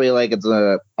 especially it's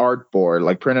a art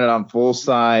board, printed on full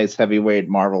size heavyweight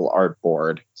Marvel art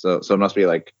board. So it must be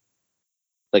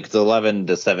it's 11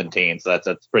 to 17. So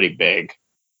that's pretty big.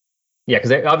 Yeah,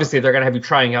 because obviously they're gonna have you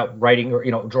trying out writing or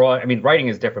drawing. I mean, writing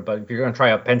is different, but if you're gonna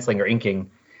try out penciling or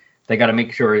inking, they got to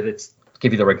make sure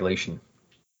give you the regulation.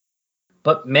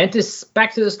 But Mantis,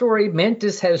 back to the story.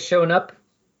 Mantis has shown up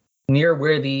near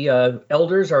where the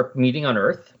elders are meeting on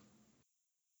Earth.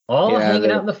 All hanging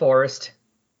out in the forest.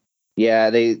 Yeah,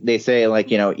 they say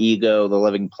Ego, the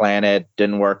living planet,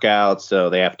 didn't work out, so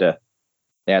they had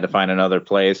to find another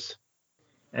place.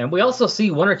 And we also see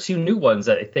one or two new ones,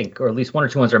 I think, or at least one or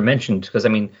two ones are mentioned, because I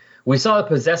mean, we saw the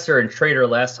Possessor and Traitor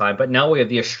last time, but now we have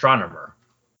the Astronomer.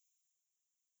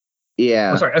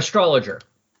 Yeah. Oh, sorry, Astrologer.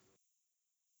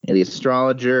 Yeah, the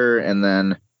Astrologer, and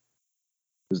then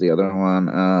who's the other one?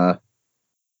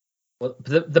 Well,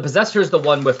 the Possessor is the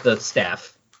one with the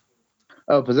staff.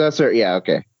 Oh, Possessor. Yeah,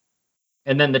 okay.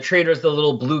 And then the Traitor is the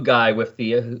little blue guy with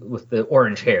the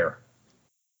orange hair.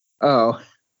 Oh.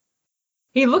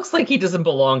 He looks like he doesn't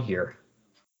belong here.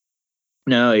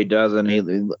 No, he doesn't. He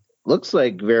looks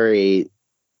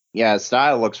his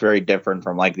style looks very different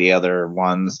from the other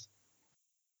ones.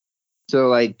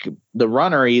 So the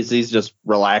runner, he's just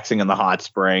relaxing in the hot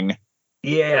spring.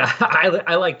 Yeah,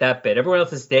 I like that bit. Everyone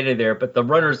else is standing there, but the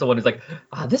runner's the one who's like,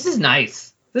 "Oh, this is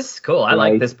nice. This is cool. I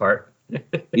like this part."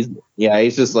 he's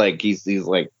just he's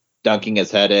dunking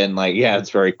his head in. It's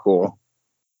very cool.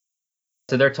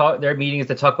 So their meeting is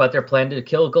to talk about their plan to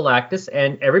kill Galactus,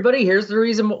 and everybody, here's the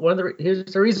reason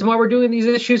why we're doing these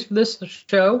issues for this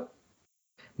show.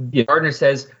 Gardner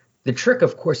says the trick,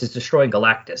 of course, is destroying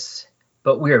Galactus,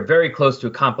 but we are very close to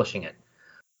accomplishing it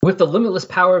with the limitless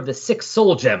power of the 6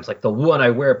 soul gems, like the one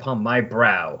I wear upon my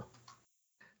brow.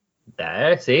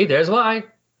 There's why.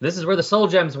 This is where the soul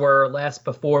gems were last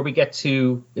before we get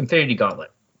to Infinity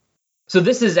Gauntlet. So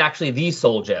this is actually the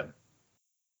soul gem.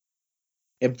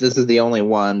 If this is the only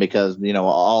one, because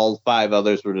all 5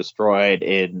 others were destroyed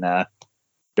in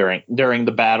during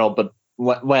the battle, but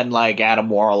when Adam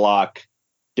Warlock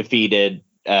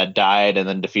died and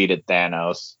then defeated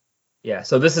Thanos. Yeah,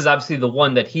 so this is obviously the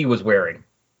one that he was wearing.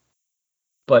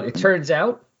 But it turns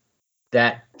out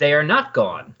that they are not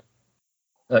gone.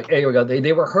 Here we go.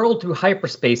 They were hurled through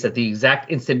hyperspace at the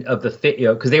exact instant of the fit,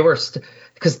 because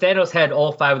because Thanos had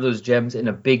all 5 of those gems in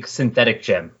a big synthetic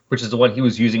gem, which is the one he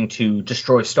was using to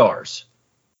destroy stars.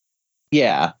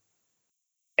 Yeah.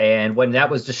 And when that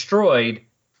was destroyed,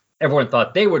 everyone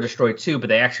thought they were destroyed too, but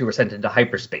they actually were sent into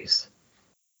hyperspace.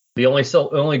 The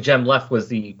only gem left was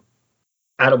the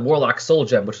Adam Warlock soul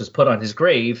gem, which was put on his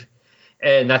grave,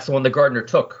 and that's the one that Gardner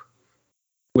took,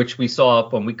 which we saw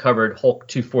when we covered Hulk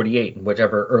 248 in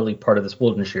whichever early part of this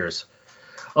Wilderness years.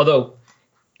 Although,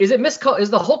 is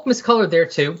the Hulk miscolored there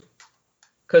too?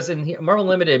 Because in Marvel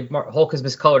Unlimited, Hulk is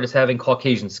miscolored as having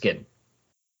Caucasian skin.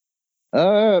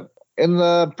 In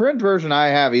the print version I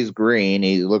have, he's green.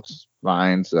 He looks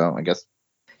fine, so I guess.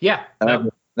 Yeah.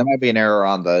 That might be an error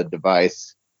on the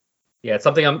device. Yeah, it's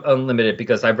something I'm unlimited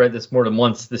because I've read this more than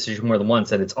once, this issue more than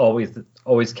once, and it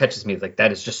always catches me. It's like,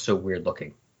 that is just so weird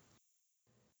looking.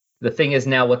 The thing is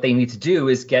now what they need to do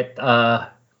is get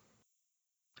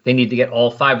they need to get all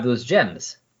 5 of those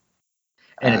gems.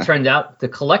 And it turned out the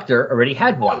collector already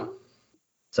had one.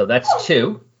 So that's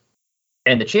 2.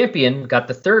 And the champion got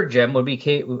the 3rd gem when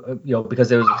because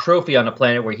there was a trophy on the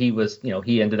planet where he was,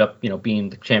 he ended up, being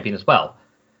the champion as well.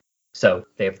 So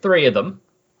they have 3 of them.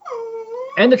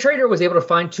 And the trader was able to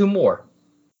find 2 more.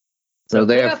 So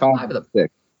they have 5 of them.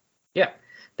 6. Yeah,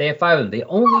 they have 5 of them. They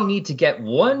only need to get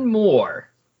 1 more.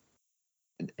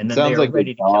 And then sounds like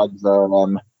ready the dogs are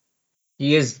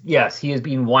He is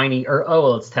being whiny.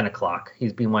 It's 10 o'clock.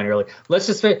 He's being whiny early. Let's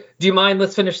just do you mind?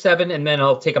 Let's finish 7, and then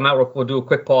I'll take him out. We'll do a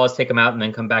quick pause, take him out, and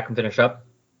then come back and finish up.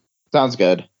 Sounds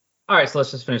good. All right, so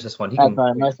let's just finish this one.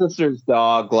 My sister's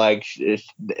dog, like,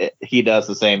 he does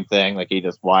the same thing. Like, he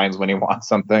just whines when he wants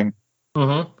something.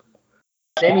 Mm-hmm.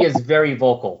 Sammy is very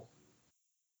vocal.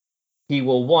 He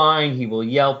will whine. He will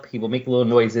yelp. He will make little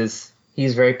noises.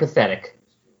 He's very pathetic.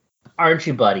 Aren't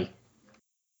you, buddy?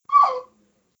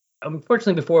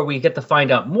 Unfortunately, before we get to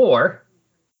find out more,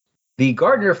 the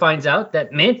gardener finds out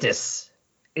that Mantis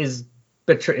is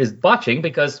botching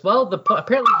because,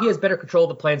 apparently he has better control of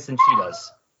the plants than she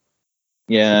does.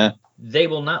 Yeah. They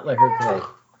will not let her play.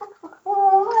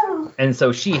 And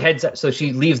so she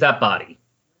leaves that body.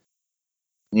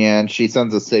 Yeah, and she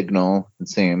sends a signal, it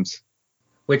seems.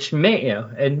 Which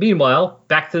and meanwhile,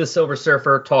 back to the Silver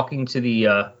Surfer talking to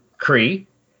the Kree.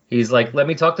 He's like, let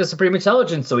me talk to Supreme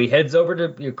Intelligence. So he heads over to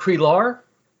Kree-Lar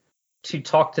to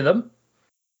talk to them.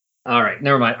 All right,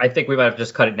 never mind. I think we might have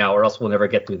just cut it now, or else we'll never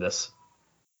get through this.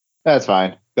 That's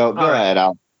fine. Go ahead,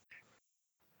 Al.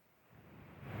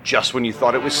 Just when you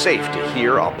thought it was safe to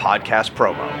hear a podcast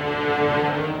promo.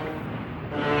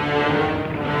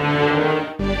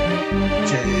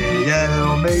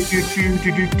 JL May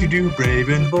do brave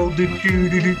and bold do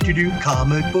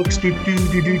comic books do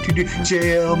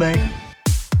JL May.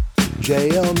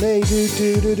 JL May do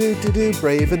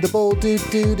brave and the bold do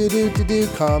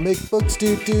comic books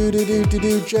do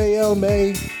JL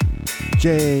May.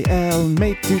 JL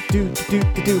May do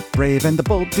brave and the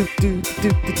bold do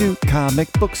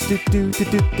comic books do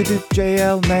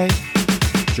JL May.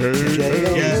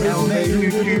 JL May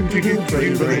do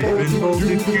brave and bold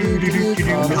do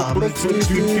comic books do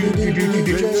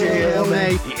JL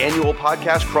May. The annual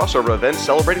podcast crossover event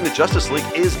celebrating the Justice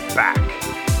League is back.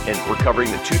 And we're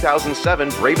covering the 2007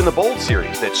 Brave and the Bold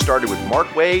series that started with Mark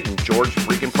Waid and George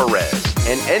freaking Perez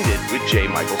and ended with J.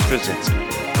 Michael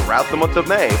Straczynski. Throughout the month of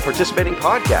May, participating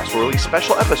podcasts will release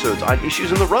special episodes on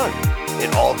issues in the run.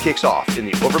 It all kicks off in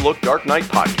the Overlooked Dark Knight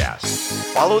podcast.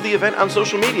 Follow the event on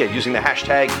social media using the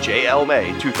hashtag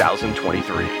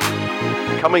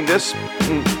JLMay2023. Coming this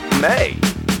May.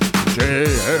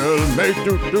 JL May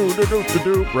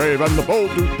do brave and the bold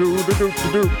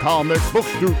do comic books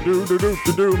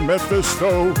do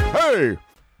Mephisto. Hey!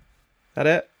 That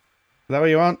it? Is that what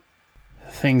you want?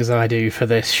 Things I do for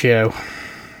this show.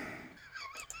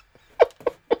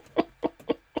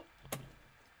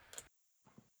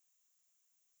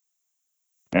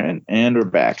 And we're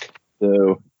back.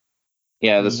 So,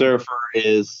 yeah, the Surfer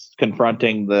is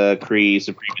confronting the Kree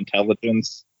Supreme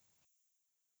Intelligence.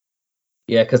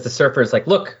 Yeah, because the Surfer is like,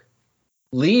 look,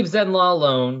 leave Zenlaw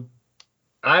alone.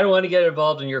 I don't want to get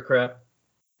involved in your crap.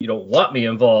 You don't want me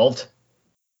involved.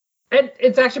 And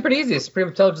it's actually pretty easy. Supreme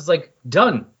Intelligence is like,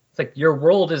 done. It's like, your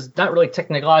world is not really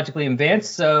technologically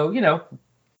advanced, so, you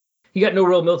got no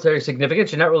real military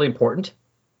significance. You're not really important.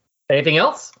 Anything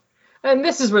else? And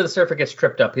this is where the Surfer gets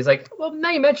tripped up. He's like, well,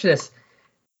 now you mention this,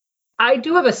 I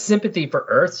do have a sympathy for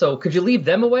Earth, so could you leave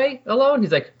them alone?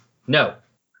 He's like, no.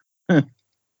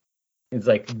 It's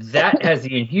like, that has the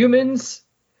Inhumans,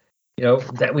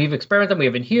 that we've experimented. We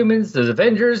have Inhumans. The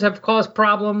Avengers have caused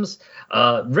problems.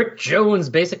 Rick Jones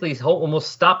basically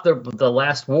almost stopped the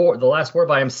last war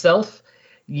by himself.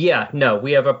 Yeah, no,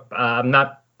 we have I'm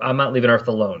not leaving Earth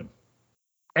alone.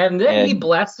 And then he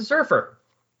blasts the Surfer.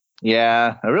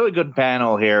 Yeah, a really good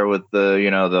panel here with the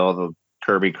all the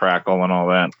Kirby crackle and all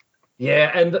that.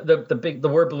 Yeah, and the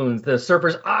word balloons, the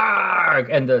Surfer's arg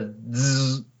and the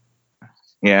zzz.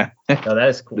 Yeah. Oh, that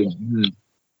is cool.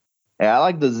 Yeah, I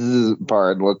like the zzz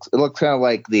part. It looks kind of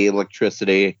like the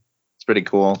electricity. It's pretty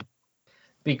cool.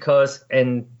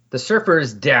 And the Surfer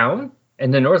is down,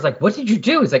 and the Nor's like, what did you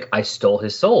do? He's like, I stole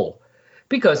his soul.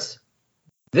 Because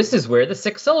this is where the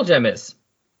 6th soul gem is.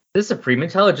 The Supreme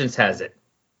Intelligence has it.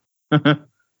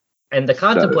 And the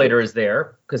Contemplator is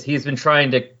there because he's been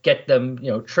trying to get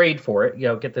them, trade for it,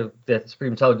 get the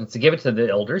Supreme Intelligence to give it to the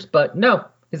elders. But no,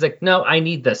 he's like, no, I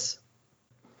need this.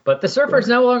 But the Surfer is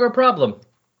no longer a problem.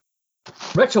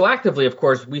 Retroactively, of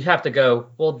course, we have to go,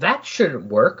 well, that shouldn't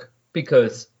work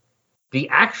because the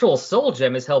actual soul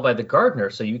gem is held by the Gardener,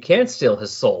 so you can't steal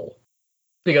his soul.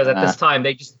 Because at this time,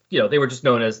 they just, they were just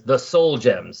known as the soul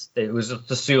gems. It was just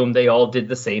assumed they all did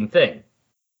the same thing.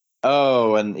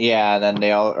 Oh, and then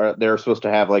they're supposed to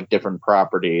have like different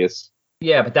properties.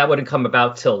 Yeah, but that wouldn't come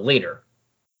about till later.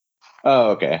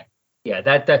 Oh, okay. Yeah,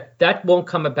 that won't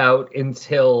come about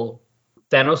until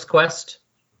Thanos Quest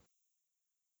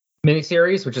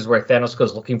miniseries, which is where Thanos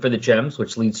goes looking for the gems,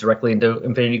 which leads directly into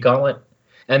Infinity Gauntlet,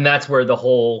 and that's where the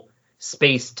whole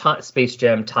space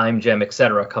gem, time gem,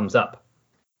 etc. comes up.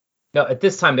 Now, at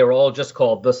this time, they were all just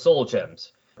called the Soul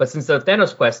Gems. But since the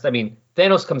Thanos Quest,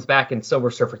 Thanos comes back in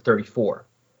Silver Surfer 34.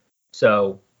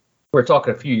 So we're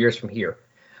talking a few years from here.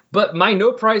 But my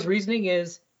no prize reasoning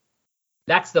is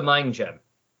that's the Mind Gem.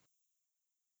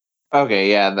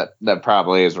 Okay, yeah, that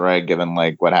probably is right, given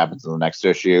like what happens in the next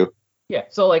issue. Yeah,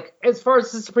 so like as far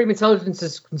as the Supreme Intelligence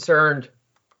is concerned,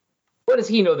 what does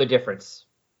he know the difference?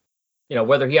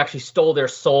 Whether he actually stole their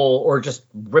soul or just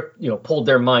pulled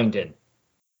their mind in.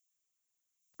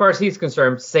 As far as he's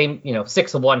concerned, same,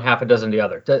 6 of one, half a dozen of the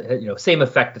other. Same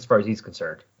effect as far as he's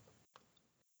concerned.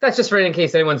 That's just in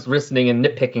case anyone's listening and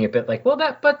nitpicking a bit, like, well,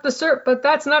 but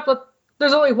that's not what.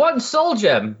 There's only one soul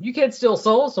gem. You can't steal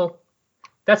souls, so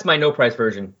that's my no price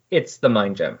version. It's the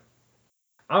Mind Gem.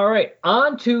 All right,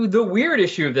 on to the weird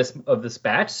issue of this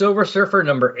batch, Silver Surfer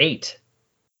number 8.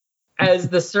 As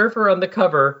the Surfer on the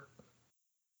cover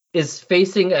is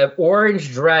facing an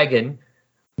orange dragon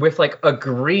with like a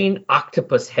green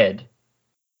octopus head.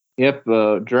 Yep,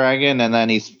 dragon, and then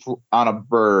he's on a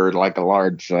bird, like a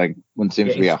large, like what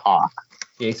seems to be a hawk.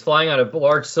 Yeah, he's flying on a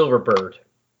large silver bird.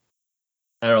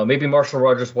 I don't know, maybe Marshall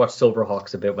Rogers watched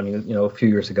Silverhawks a bit when he, a few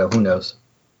years ago. Who knows?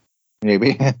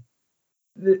 Maybe.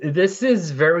 This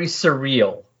is very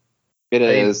surreal. It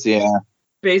is, yeah.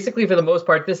 Basically, for the most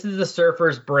part, this is the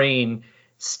Surfer's brain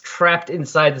trapped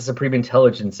inside the Supreme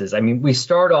Intelligences. We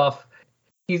start off.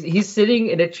 He's sitting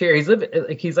in a chair.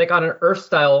 He's like on an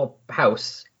Earth-style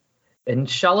house, and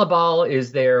Shalabal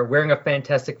is there wearing a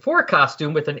Fantastic Four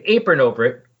costume with an apron over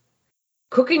it,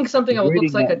 cooking something that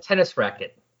looks like a tennis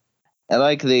racket. I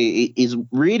like he's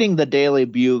reading the Daily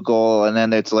Bugle, and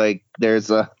then it's like there's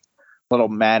a little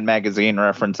Mad Magazine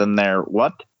reference in there.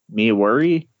 What? Me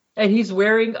worry? And he's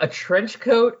wearing a trench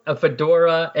coat, a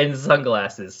fedora, and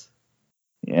sunglasses.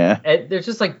 Yeah. And there's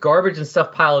just like garbage and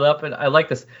stuff piled up, and I like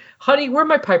this. Honey, where are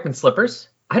my pipe and slippers?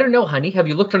 I don't know, honey. Have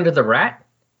you looked under the rat?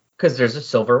 Because there's a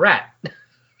silver rat.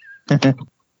 And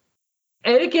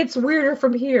it gets weirder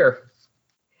from here.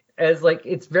 As like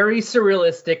it's very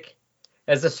surrealistic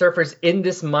as the Surfer's in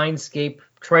this mindscape,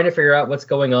 trying to figure out what's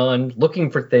going on,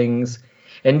 looking for things,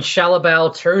 and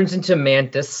Shalabal turns into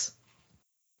Mantis.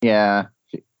 Yeah.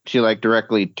 She like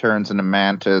directly turns into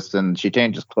Mantis, and she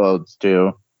changes clothes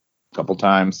too. Couple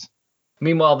times.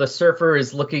 Meanwhile, the Surfer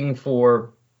is looking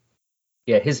for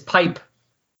his pipe,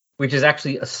 which is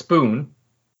actually a spoon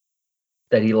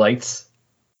that he lights.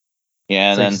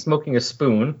 Yeah, so he's smoking a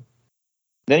spoon.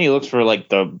 Then he looks for like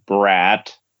the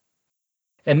rat.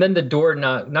 And then the door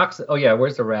knocks. Oh yeah,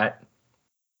 where's the rat?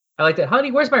 I like that.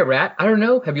 Honey, where's my rat? I don't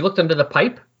know. Have you looked under the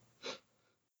pipe?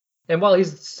 And while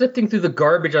he's sifting through the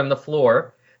garbage on the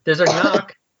floor, there's a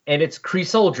knock, and it's Kree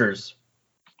soldiers.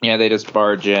 Yeah, they just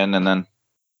barge in and then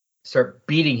start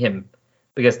beating him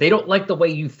because they don't like the way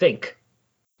you think.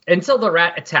 Until the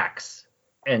rat attacks,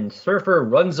 and Surfer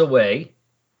runs away.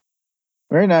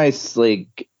 Very nice,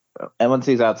 like, and once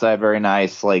he's outside, very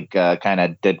nice, like, kind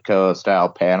of Ditko-style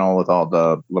panel with all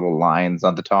the little lines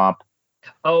on the top.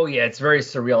 Oh, yeah, it's very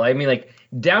surreal. Like,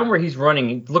 down where he's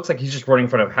running, it looks like he's just running in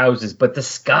front of houses, but the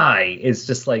sky is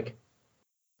just like...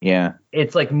 Yeah.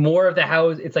 It's like more of the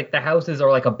house. It's like the houses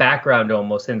are like a background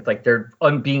almost, and it's like they're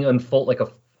being unfolded, like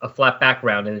a flat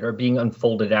background, and they're being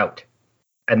unfolded out.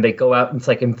 And they go out, and it's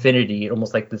like infinity,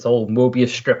 almost like this whole Mobius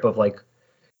strip of like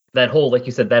that whole, like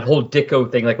you said, that whole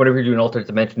Ditko thing. Like whenever you're doing alternate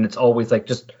dimension, it's always like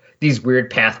just these weird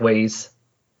pathways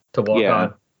to walk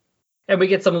on. And we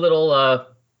get some little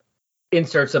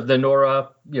inserts of the Nora,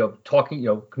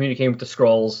 talking, communicating with the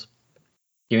Skrulls,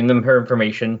 giving them her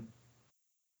information.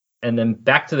 And then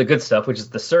back to the good stuff, which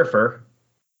is the Surfer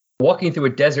walking through a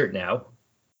desert now.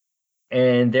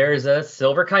 And there's a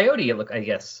silver coyote, I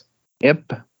guess.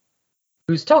 Yep.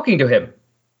 Who's talking to him.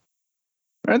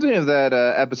 Reminds me of that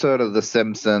episode of The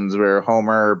Simpsons where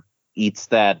Homer eats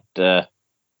that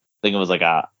think it was like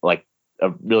a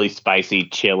really spicy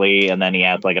chili, and then he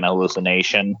had like an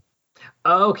hallucination.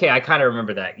 Oh, okay, I kind of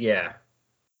remember that. Yeah.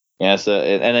 Yeah. So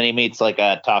and then he meets like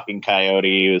a talking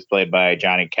coyote who was played by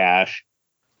Johnny Cash.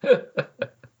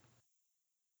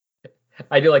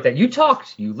 I do like that. You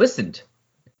talked. You listened.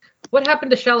 What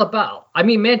happened to Shalabal? I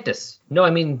mean Mantis. No, I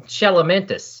mean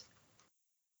Shalamantis.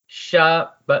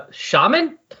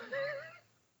 Shaman?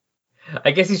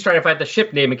 I guess he's trying to find the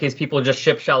ship name in case people just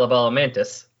ship Shalabal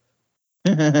Mantis.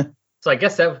 So I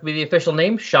guess that would be the official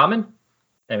name, Shaman.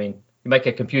 I mean, you might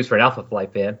get confused for an Alpha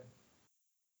Flight fan.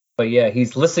 But yeah,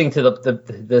 he's listening to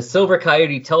the Silver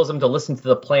Coyote tells him to listen to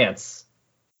the plants.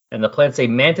 And the plants say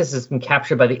Mantis has been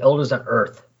captured by the elders on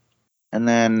Earth. And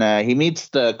then he meets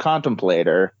the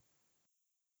Contemplator.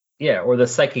 Yeah, or the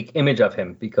psychic image of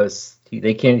him, because he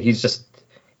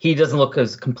doesn't look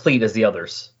as complete as the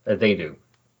others, as they do.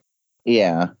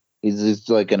 Yeah, he's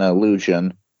like an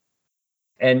illusion.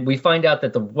 And we find out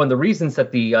that one of the reasons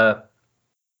that the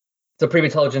Supreme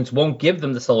Intelligence won't give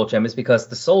them the Soul Gem is because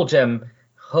the Soul Gem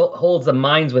holds the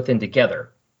minds within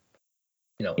together.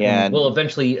 And will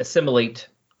eventually assimilate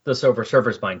the Silver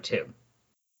Surfer's mind too.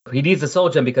 He needs the Soul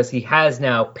Gem because he has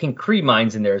now Pink Kree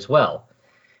minds in there as well.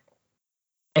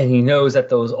 And he knows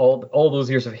that all those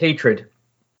years of hatred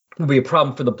will be a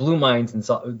problem for the blue minds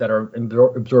that are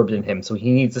absorbed in him. So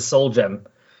he needs the Soul Gem,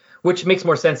 which makes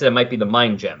more sense that it might be the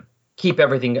Mind Gem. Keep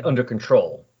everything under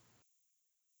control.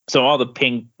 So all the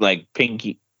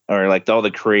pinky, or like all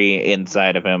the Kree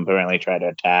inside of him apparently try to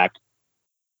attack.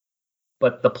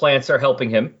 But the plants are helping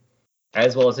him,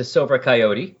 as well as his Silver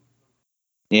Coyote.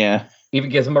 Yeah. Even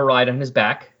gives him a ride on his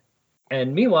back.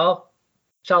 And meanwhile,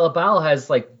 Shalabal has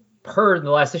heard in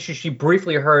the last issue, she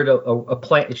briefly heard a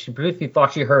plant. She briefly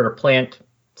thought she heard a plant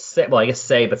say,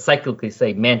 but cyclically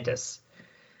say Mantis.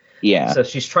 Yeah. So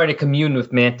she's trying to commune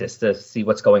with Mantis to see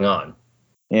what's going on.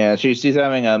 Yeah, she's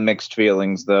having mixed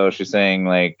feelings though. She's saying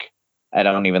I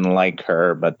don't even like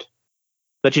her, but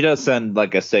she does send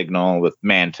a signal with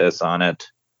Mantis on it.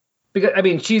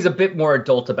 Because she's a bit more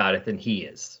adult about it than he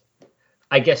is.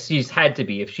 I guess she's had to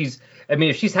be. If she's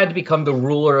had to become the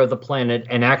ruler of the planet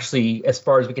and actually, as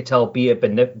far as we could tell, be a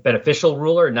beneficial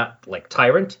ruler, not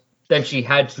tyrant, then she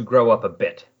had to grow up a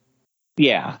bit.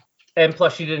 Yeah. And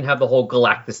plus, she didn't have the whole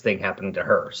Galactus thing happening to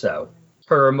her, so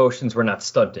her emotions were not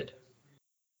stunted.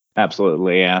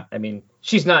 Absolutely, yeah.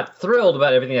 She's not thrilled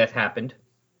about everything that's happened.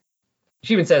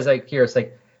 She even says,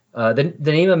 the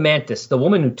name of Mantis, the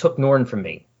woman who took Norn from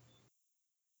me.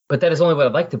 But that is only what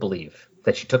I'd like to believe,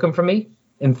 that she took him from me.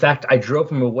 In fact, I drove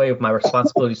him away with my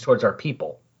responsibilities towards our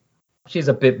people. She's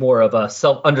a bit more of a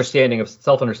self-understanding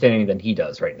than he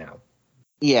does right now.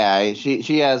 Yeah,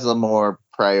 she has a more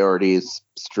priorities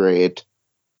straight.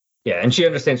 Yeah, and she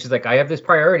understands. She's like, I have this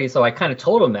priority, so I kind of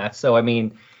told him that. So,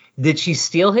 did she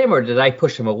steal him or did I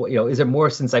push him away? Is it more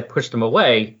since I pushed him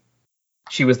away,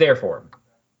 she was there for him?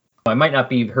 I might not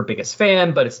be her biggest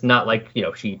fan, but it's not like,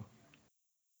 she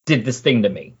did this thing to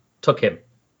me, took him.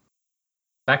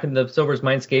 Back in the Silver's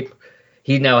Mindscape,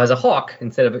 he now has a hawk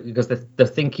because the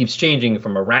thing keeps changing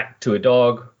from a rat to a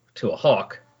dog to a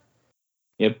hawk.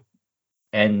 Yep.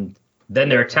 And then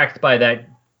they're attacked by that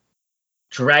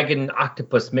dragon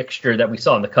octopus mixture that we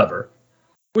saw on the cover,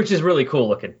 which is really cool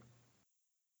looking.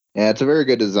 Yeah, it's a very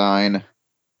good design.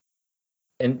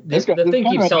 And the thing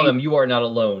keeps telling them, you are not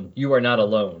alone. You are not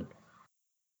alone.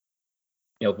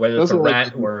 Whether it's a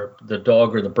rat or the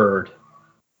dog or the bird.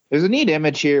 There's a neat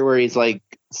image here where he's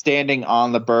standing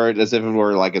on the bird as if it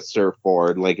were a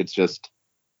surfboard. It's just.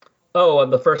 Oh,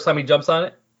 the first time he jumps on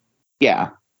it?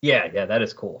 Yeah. Yeah, that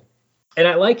is cool. And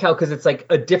I like how, because it's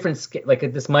a different,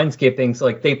 this Mindscape thing.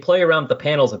 So they play around with the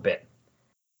panels a bit.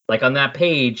 On that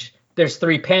page, there's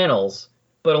 3 panels,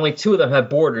 but only 2 of them have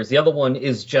borders. The other one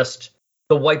is just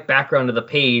the white background of the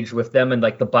page with them in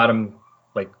the bottom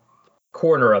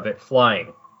corner of it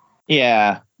flying.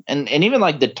 Yeah. And even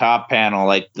the top panel,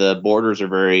 the borders are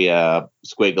very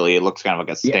squiggly. It looks kind of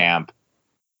like a stamp.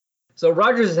 Yeah. So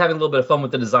Rogers is having a little bit of fun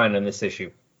with the design on this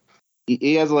issue.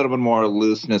 He has a little bit more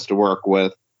looseness to work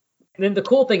with. And then the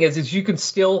cool thing is you can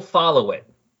still follow it.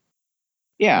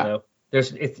 Yeah.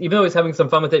 Even though he's having some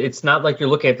fun with it, it's not like you're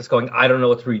looking at this going, I don't know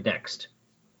what to read next.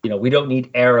 We don't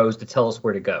need arrows to tell us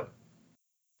where to go.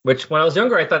 Which, when I was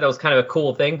younger, I thought that was kind of a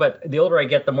cool thing. But the older I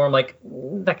get, the more I'm like,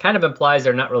 that kind of implies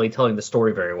they're not really telling the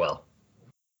story very well.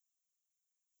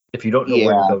 If you don't know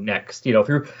where to go next. If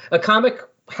you're a comic,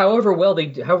 however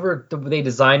they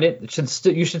design it,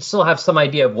 you should still have some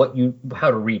idea of how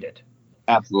to read it.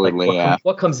 Absolutely,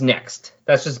 what comes next?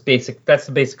 That's just basic. That's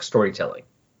the basic storytelling.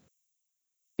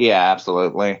 Yeah,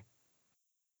 absolutely.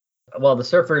 While the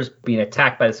Surfer's being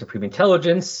attacked by the Supreme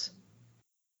Intelligence,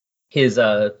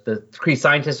 the Kree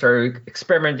scientists are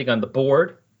experimenting on the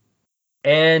board,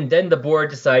 and then the board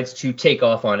decides to take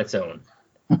off on its own.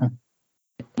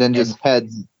 Then just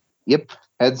heads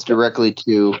directly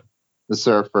to the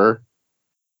Surfer.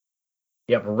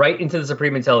 Yep, right into the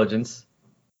Supreme Intelligence.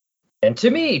 And to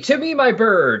me, my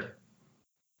bird.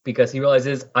 Because he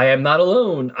realizes, I am not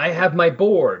alone. I have my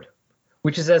board,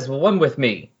 which is as one with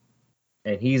me.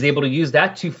 And he's able to use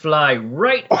that to fly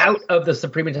right out of the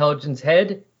Supreme Intelligence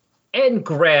head and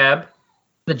grab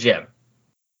the gem.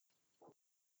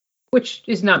 Which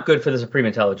is not good for the Supreme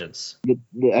Intelligence.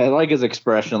 I like his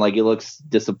expression, like he looks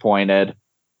disappointed.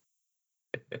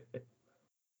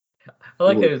 I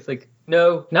like it. It's like,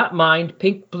 no, not mine.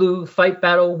 Pink, blue, fight,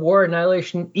 battle, war,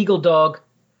 annihilation, eagle, dog,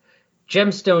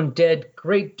 gemstone, dead,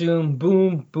 great doom,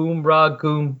 boom, boom,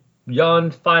 ragoom,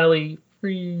 yawn, finally,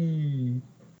 free.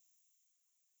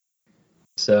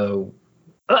 So,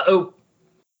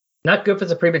 not good for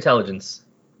Supreme Intelligence.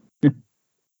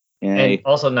 And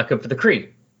also not good for the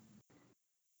Kree.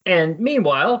 And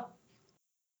meanwhile,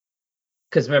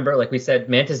 because remember, like we said,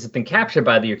 Mantis has been captured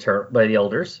by the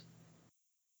Elders.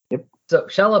 Yep. So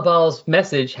Shalabal's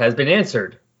message has been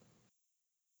answered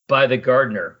by the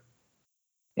Gardener.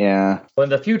 Yeah. One of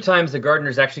the few times the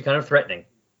Gardener's actually kind of threatening.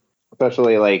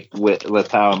 Especially like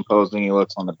with how imposing he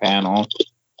looks on the panel.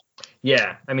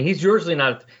 Yeah, I mean he's usually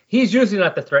not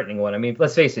the threatening one. I mean,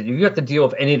 let's face it, if you have to deal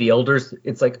with any of the Elders,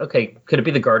 it's like, okay, could it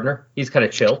be the Gardener? He's kind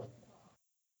of chill.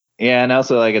 Yeah, and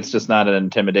also like it's just not an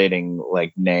intimidating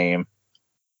like name.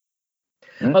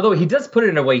 Although he does put it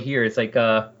in a way here, it's like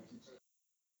so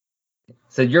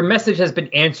your message has been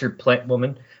answered, plant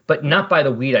woman, but not by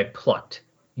the weed I plucked.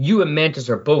 You and Mantis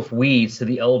are both weeds to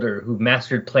the Elder who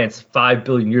mastered plants 5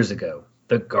 billion years ago,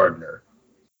 the Gardener.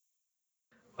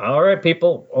 All right,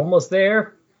 people, almost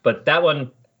there. But that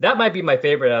might be my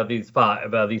favorite out of these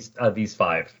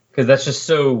five, because that's just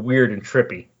so weird and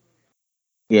trippy.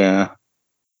 Yeah.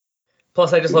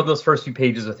 Plus, I just love those first few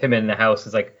pages with him in the house.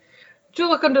 It's like, did you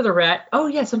look under the rat? Oh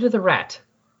yes, under the rat.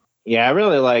 Yeah, I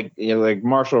really like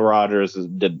Marshall Rogers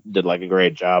did like a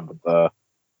great job with the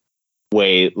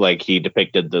way like he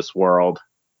depicted this world.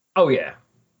 Oh yeah.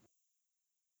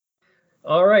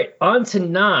 All right, on to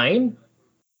 9,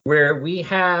 where we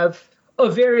have a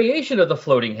variation of the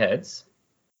floating heads.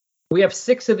 We have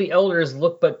 6 of the Elders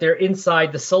but they're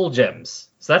inside the soul gems.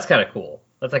 So that's kind of cool.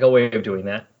 That's like a way of doing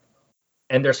that.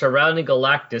 And they're surrounding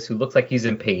Galactus, who looks like he's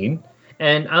in pain.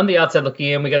 And on the outside looking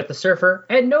in, we got the Surfer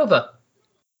and Nova.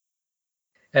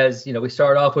 As, we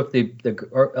start off with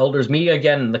the Elders meeting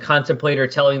again, and the Contemplator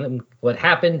telling them what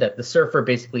happened, that the Surfer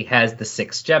basically has the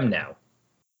 6th gem now.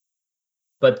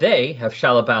 But they have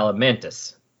Shalabal and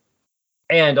Mantis.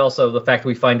 And also the fact that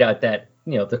we find out that,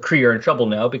 the Kree are in trouble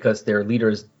now because their leader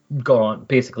is gone,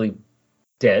 basically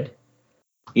dead.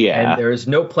 Yeah. And there is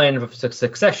no plan of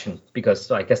succession because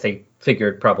I guess they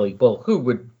figured probably,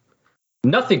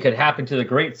 nothing could happen to the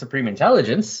great Supreme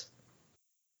Intelligence.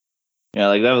 Yeah,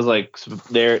 like that was like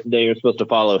they were supposed to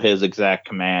follow his exact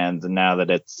commands, and now that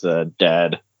it's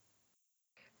dead.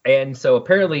 And so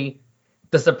apparently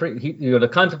the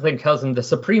Contemplator tells him the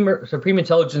Supreme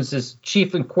Intelligence's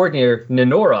chief and coordinator,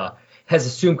 Nenora, has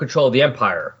assumed control of the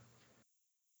Empire,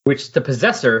 which the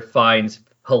Possessor finds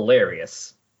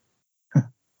hilarious.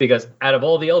 Because out of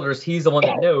all the Elders, he's the one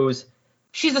that knows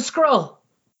she's a Skrull.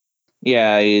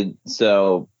 Yeah,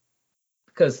 so...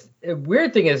 Because the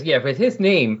weird thing is, with his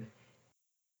name,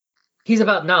 he's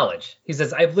about knowledge. He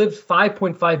says, I've lived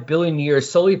 5.5 billion years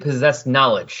solely possessed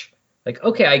knowledge. Like,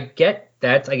 okay, I get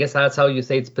that. I guess that's how you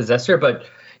say it's Possessor. But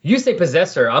you say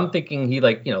Possessor, I'm thinking he,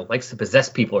 likes to possess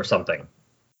people or something.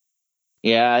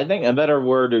 Yeah, I think a better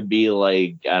word would be,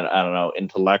 I don't know,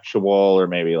 intellectual or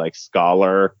maybe,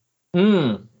 scholar.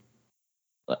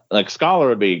 Like scholar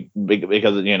would be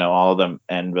because all of them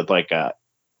end with a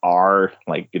R,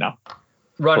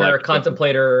 runner,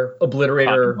 contemplator,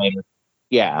 obliterator.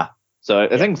 Yeah, so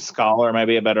I think scholar might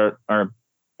be a better, or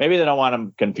maybe they don't want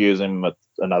to confuse him with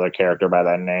another character by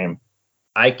that name.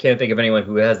 I can't think of anyone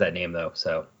who has that name though.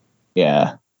 So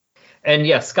yeah,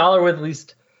 and scholar would at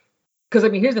least, because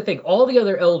here's the thing: all the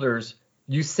other Elders,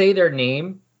 you say their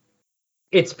name,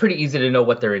 it's pretty easy to know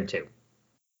what they're into.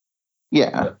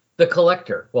 Yeah. The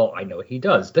Collector, well, I know what he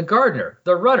does. The Gardener,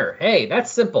 the Runner, hey,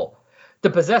 that's simple. The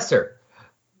Possessor,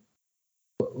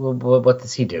 what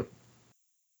does he do?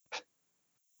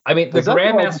 The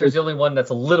Grandmaster is the only one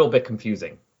that's a little bit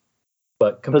confusing.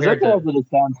 But compared to... it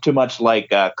sounds too much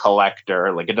like a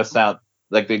Collector. It just sounds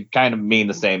like they kind of mean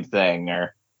the same thing.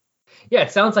 Or yeah,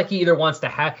 it sounds like he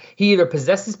either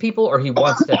possesses people or he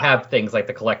wants to have things like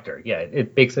the Collector. Yeah,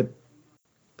 it makes it...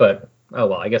 But Oh,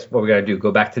 well, I guess what we got to do,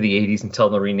 go back to the 80s and tell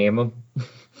them to rename them.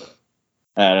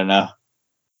 I don't know.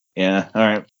 Yeah, all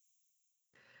right.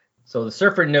 So the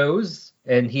Surfer knows,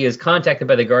 and he is contacted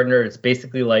by the Gardener. It's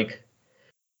basically like,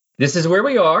 this is where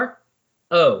we are.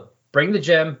 Oh, bring the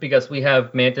gem because we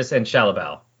have Mantis and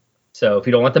Shalabal. So if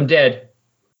you don't want them dead,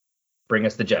 bring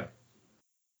us the gem.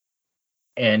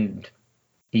 And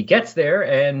he gets there,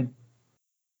 and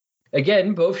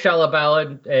again, both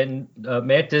Shalabal and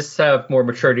Mantis have more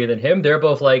maturity than him. They're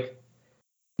both like,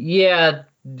 yeah,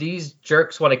 these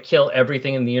jerks want to kill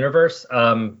everything in the universe.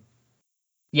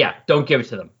 Yeah, don't give it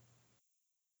to them.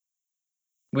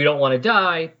 We don't want to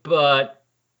die, but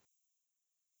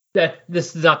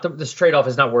this trade-off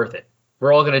is not worth it.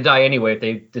 We're all going to die anyway if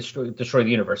they destroy the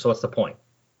universe. So what's the point?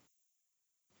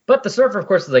 But the Surfer, of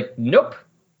course, is like, nope.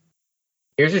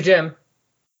 Here's your gem.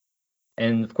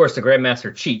 And of course, the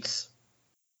Grandmaster cheats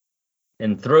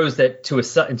and throws that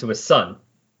into his son.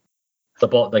 The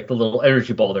ball, like the little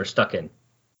energy ball they're stuck in.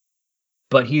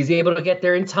 But he's able to get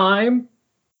there in time,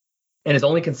 and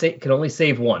can only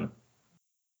save one.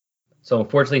 So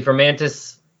unfortunately for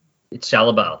Mantis, it's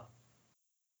Shalabal.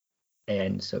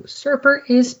 And so Surfer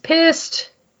is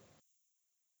pissed.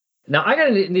 Now I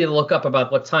need to look up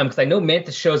about what time, because I know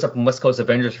Mantis shows up in West Coast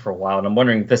Avengers for a while, and I'm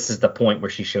wondering if this is the point where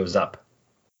she shows up.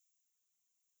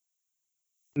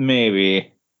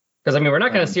 Maybe. Because, I mean, we're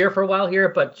not going to see her for a while here,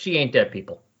 but she ain't dead,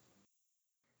 people.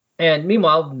 And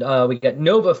meanwhile, we got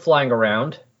Nova flying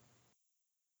around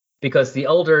because the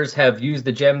Elders have used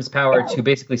the gem's power to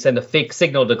basically send a fake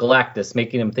signal to Galactus,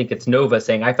 making him think it's Nova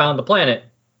saying, I found the planet,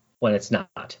 when it's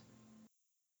not.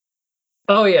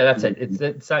 Oh, yeah, that's it.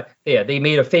 It's not, yeah, they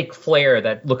made a fake flare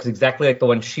that looks exactly like the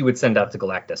one she would send out to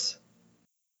Galactus.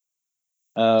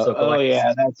 Yeah,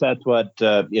 that's what,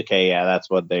 okay, yeah, that's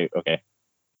what okay.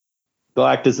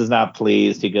 Galactus is not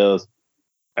pleased. He goes,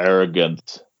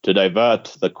 arrogant, to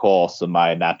divert the course of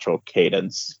my natural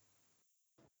cadence.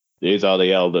 These are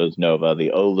the Elders, Nova,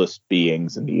 the oldest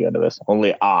beings in the universe.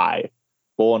 Only I,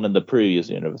 born in the previous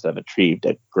universe, have achieved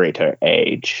a greater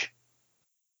age.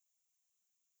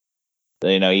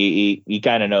 You know, he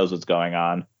kind of knows what's going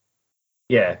on.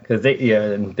 Yeah, because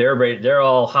they're ready. They're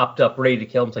all hopped up, ready to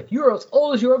kill him. It's like, you're as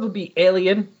old as you ever be,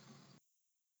 alien.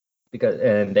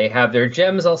 And they have their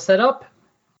gems all set up.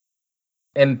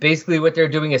 And basically what they're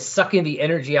doing is sucking the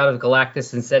energy out of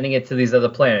Galactus and sending it to these other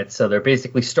planets. So they're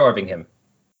basically starving him.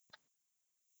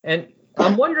 And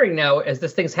I'm wondering now, as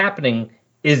this thing's happening,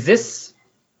 is this...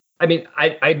 I mean,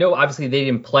 I know obviously they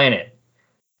didn't plan it.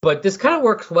 But this kind of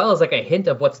works well as like a hint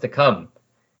of what's to come.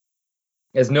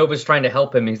 As Nova's trying to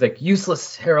help him, he's like,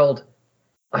 useless, Herald.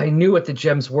 I knew what the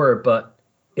gems were, but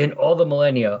in all the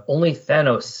millennia, only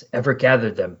Thanos ever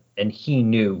gathered them, and he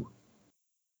knew.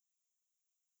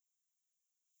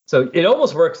 So it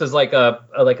almost works as like a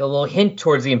little hint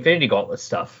towards the Infinity Gauntlet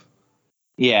stuff.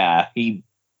 Yeah,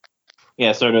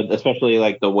 sort of, especially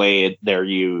like the way they're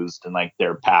used and like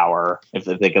their power. If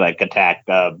they could like attack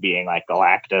being like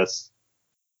Galactus.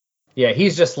 Yeah,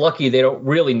 he's just lucky they don't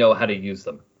really know how to use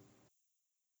them.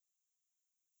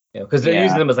 Because they're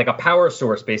using them as like a power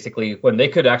source, basically, when they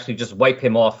could actually just wipe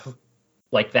him off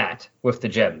like that with the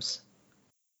gems.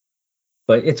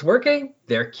 But it's working.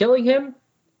 They're killing him.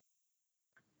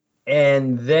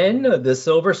 And then the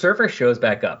Silver Surfer shows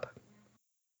back up.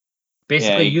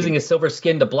 Basically using his silver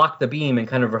skin to block the beam and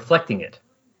kind of reflecting it.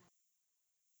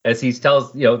 As he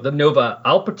tells, the Nova,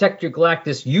 I'll protect your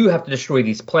Galactus. You have to destroy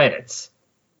these planets.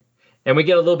 And we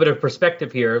get a little bit of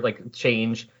perspective here, like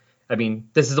change. I mean,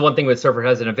 this is the one thing that Surfer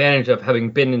has an advantage of,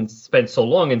 having been and spent so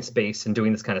long in space and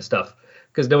doing this kind of stuff.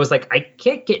 Because Nova's like, I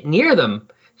can't get near them.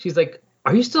 She's like,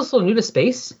 are you still so new to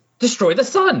space? Destroy the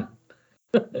sun.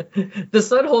 The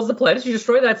sun holds the planets. You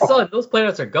destroy that sun, those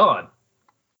planets are gone.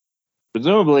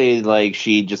 Presumably, like,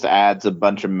 she just adds a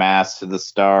bunch of mass to the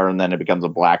star and then it becomes a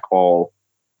black hole.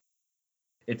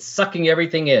 It's sucking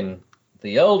everything in.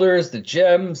 The Elders, the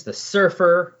gems, the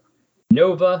Surfer,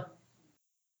 Nova.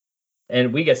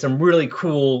 And we get some really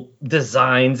cool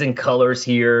designs and colors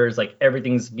here. It's like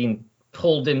everything's being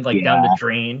pulled in down the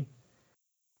drain.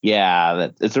 Yeah,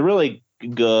 it's a really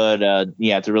good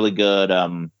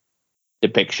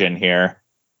depiction here.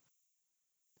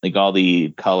 Like all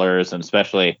the colors, and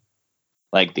especially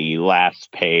like the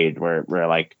last page where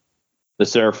like the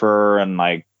Surfer and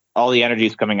like all the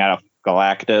energy's coming out of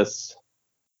Galactus.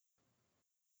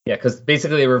 Yeah, because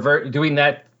basically doing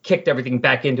that kicked everything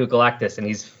back into Galactus, and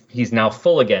he's now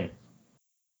full again.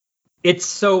 It's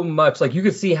so much, like, you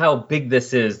can see how big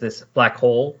this is, this black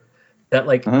hole, that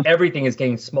like everything is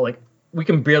getting small. Like, we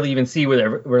can barely even see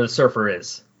where the Surfer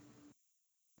is.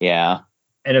 Yeah.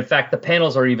 And in fact, the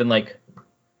panels are even like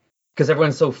because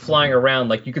everyone's so flying around.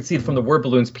 Like you can see from the word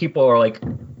balloons, people are like,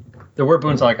 the word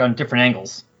balloons are like on different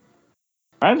angles.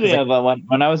 Reminds me of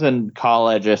when I was in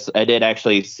college, I did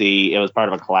actually see, it was part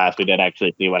of a class, we did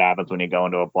actually see what happens when you go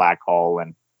into a black hole,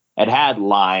 and it had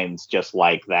lines just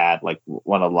like that, like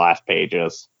one of the last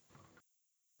pages.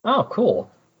 Oh, cool.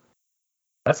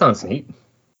 That sounds neat.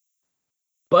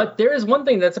 But there is one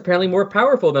thing that's apparently more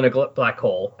powerful than a black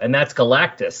hole, and that's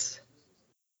Galactus.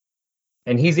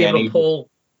 And he's able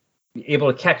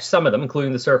to catch some of them,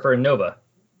 including the Surfer and Nova.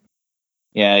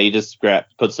 Yeah, he just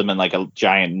puts them in like a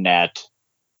giant net.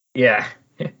 Yeah,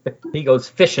 he goes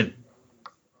fishing.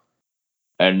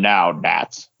 And now,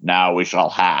 Nats, now we shall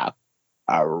have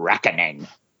a reckoning.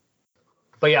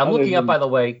 But yeah, I'm looking up, by the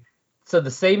way. So the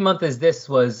same month as this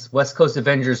was West Coast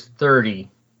Avengers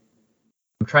 30.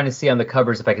 I'm trying to see on the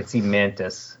covers if I can see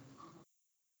Mantis.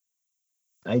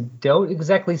 I don't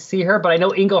exactly see her, but I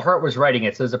know Englehart was writing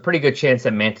it, so there's a pretty good chance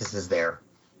that Mantis is there.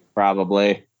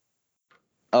 Probably.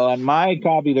 Oh, on my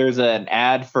copy, there's an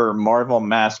ad for Marvel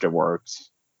Masterworks.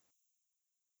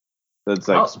 So it's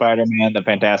like Spider-Man, the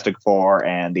Fantastic Four,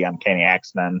 and the Uncanny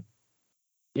X-Men.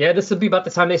 Yeah, this would be about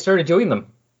the time they started doing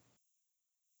them.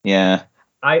 Yeah.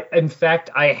 I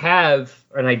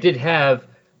did have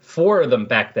 4 of them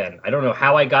back then. I don't know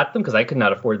how I got them because I could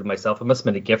not afford them myself. It must have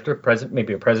been a gift or present,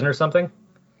 maybe a present or something.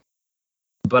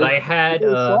 But I had.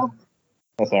 Oh,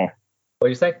 sorry. What did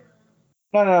you say?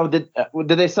 No. Did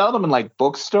they sell them in like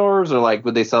bookstores, or like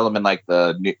would they sell them in like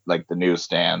the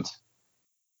newsstands?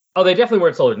 Oh, they definitely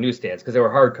weren't sold at newsstands because they were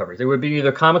hardcovers. They would be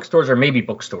either comic stores or maybe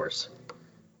bookstores.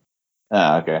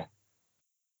 Oh, okay.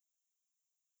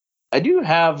 I do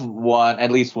have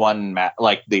at least one,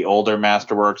 like the older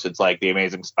Masterworks. It's like the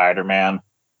Amazing Spider-Man.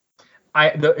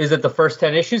 Is it the first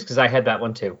 10 issues? Because I had that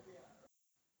one too.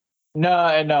 No,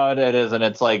 it isn't.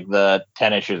 It's like the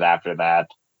 10 issues after that.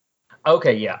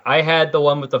 Okay, yeah. I had the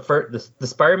one with the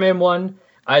Spider-Man one.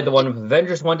 I had the one with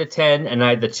Avengers 1 to 10, and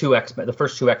I had the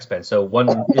first 2 X-Men.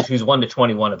 So issues 1 to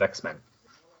 21 of X-Men.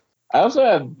 I also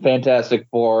have Fantastic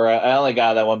Four. I only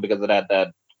got that one because it had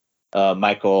that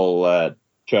Michael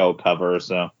Cho cover,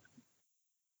 so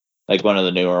like one of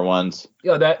the newer ones.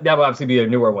 Yeah, that would obviously be a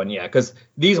newer one, yeah, because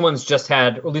these ones just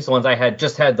had, or at least the ones I had,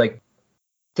 just had like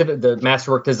the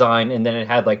masterwork design, and then it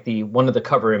had like one of the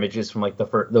cover images from like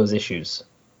those issues.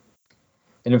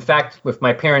 And in fact, with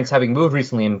my parents having moved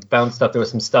recently and found stuff, there was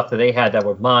some stuff that they had that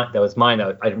was mine.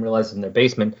 I didn't realize it was in their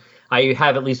basement. I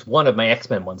have at least one of my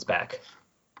X-Men ones back.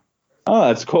 Oh,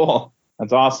 that's cool.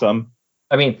 That's awesome.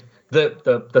 I mean,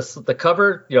 the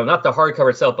cover, not the hardcover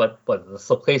itself, but the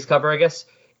slipcase cover, I guess,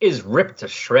 is ripped to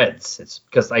shreds. It's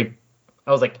because I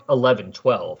was like 11,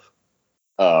 12.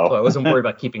 Oh. So I wasn't worried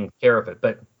about keeping care of it,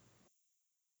 but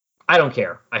I don't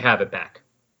care. I have it back.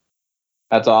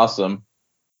 That's awesome.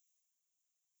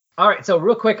 All right, so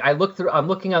real quick, I'm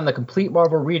looking on the complete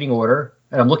Marvel reading order,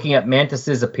 and I'm looking at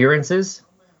Mantis's appearances.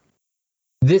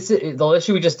 The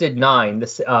issue we just did 9.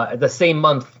 The same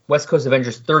month, West Coast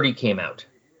Avengers 30 came out.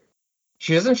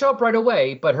 She doesn't show up right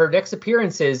away, but her next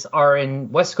appearances are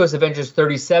in West Coast Avengers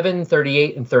 37,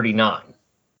 38, and 39.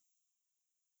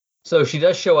 So she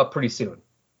does show up pretty soon.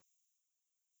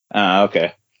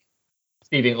 Okay.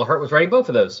 Steve Englehart was writing both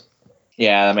of those.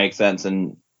 Yeah, that makes sense.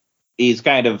 And he's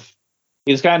kind of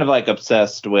like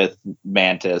obsessed with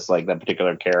Mantis, like that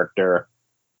particular character.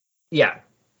 Yeah,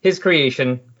 his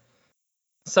creation.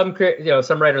 Some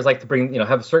writers like to bring,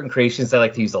 have certain creations they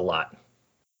like to use a lot.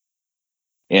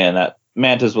 Yeah, and that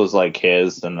Mantis was like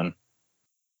his, and then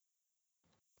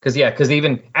because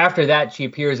even after that, she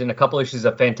appears in a couple issues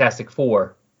of Fantastic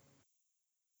Four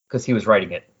because he was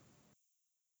writing it.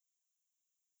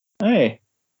 Hey.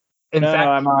 In fact,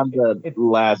 I'm on the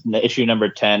last issue, number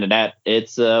 10, and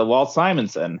it's Walt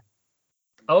Simonson.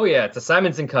 Oh yeah, it's a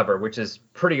Simonson cover, which is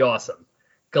pretty awesome.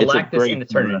 Galactus in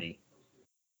Eternity.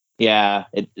 Yeah,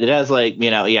 it has like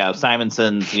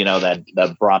Simonson's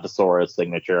that Brontosaurus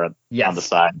signature on the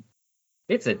side.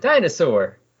 It's a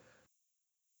dinosaur.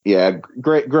 Yeah,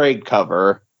 great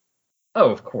cover.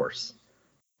 Oh, of course.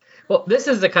 Well, this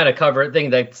is the kind of cover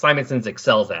thing that Simonson's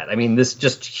excels at. I mean, this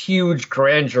just huge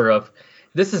grandeur of.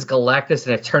 This is Galactus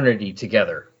and Eternity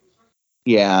together.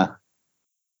 Yeah.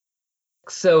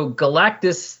 So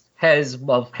Galactus has,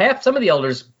 some of the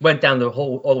elders went down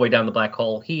all the way down the black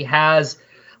hole. He has,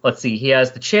 he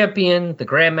has the champion, the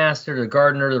grandmaster, the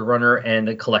gardener, the runner, and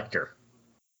the collector.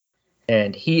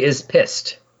 And he is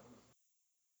pissed.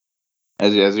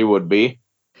 As he would be.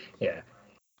 Yeah.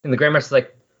 And the grandmaster's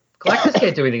like, Galactus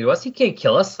can't do anything to us. He can't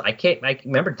kill us. I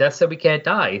remember Death said we can't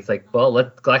die. He's like,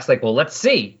 Galactus like, let's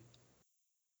see.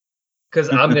 Because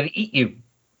I'm going to eat you.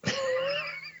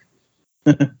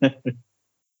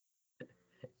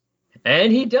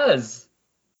 And he does.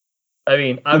 I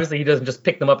mean, obviously he doesn't just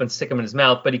pick them up and stick them in his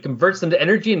mouth, but he converts them to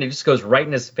energy and it just goes right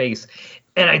in his face.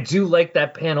 And I do like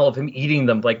that panel of him eating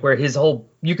them, like where his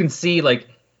whole, you can see like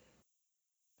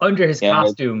under his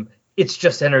costume, it's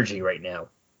just energy right now.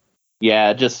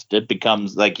 Yeah, it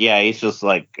becomes like, he's just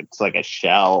like, it's like a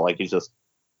shell. Like he's just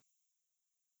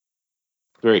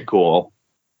very cool.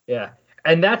 Yeah.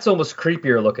 And that's almost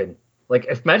creepier looking. Like,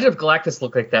 imagine if Galactus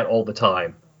looked like that all the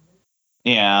time.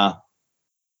 Yeah.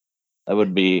 That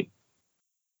would be.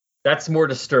 That's more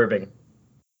disturbing.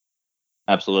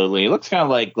 Absolutely. He looks kind of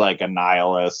like a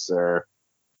Nihilus or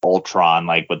Ultron,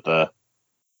 like with the,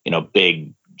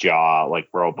 big jaw, like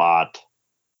robot.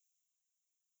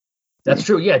 That's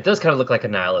true. Yeah, it does kind of look like a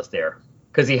Nihilus there.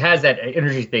 Because he has that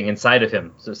energy thing inside of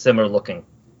him. So similar looking.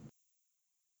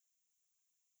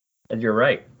 And you're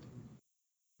right.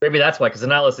 Maybe that's why, because the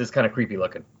Nihilus is kind of creepy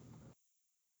looking.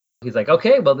 He's like,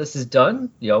 okay, well, this is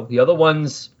done. The other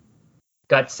ones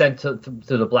got sent to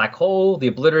the black hole. The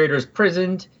Obliterator's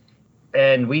prisoned.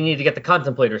 And we need to get the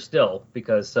Contemplator still.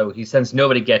 So he sends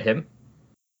Nova to get him.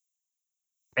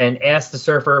 And asks the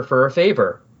Surfer for a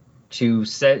favor. To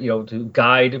to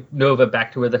guide Nova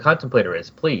back to where the Contemplator is,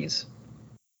 please.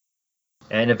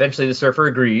 And eventually the Surfer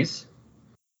agrees.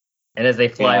 And as they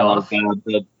fly off, he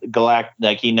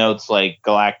notes like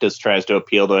Galactus tries to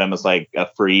appeal to him as like a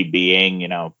free being,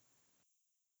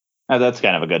 That's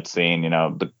kind of a good scene,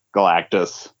 the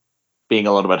Galactus being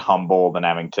a little bit humbled and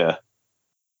having to,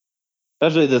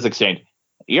 especially this exchange.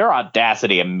 Your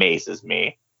audacity amazes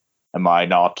me. Am I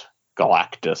not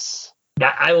Galactus?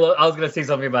 Yeah, I was going to say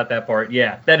something about that part.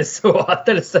 Yeah, that is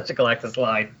such a Galactus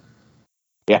line.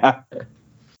 Yeah.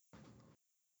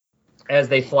 As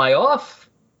they fly off,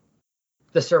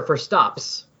 the Surfer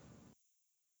stops.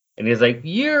 And he's like,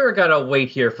 you're going to wait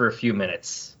here for a few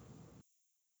minutes.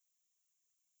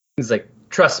 He's like,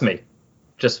 trust me.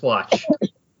 Just watch.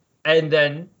 And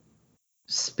then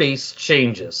space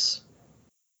changes.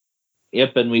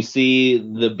 Yep, and we see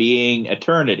the being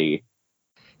Eternity.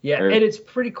 Yeah, and it's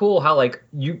pretty cool how, like,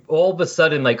 you all of a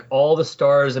sudden, like, all the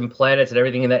stars and planets and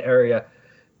everything in that area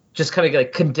just kind of,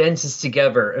 like, condenses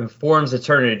together and forms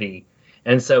Eternity.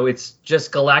 And so it's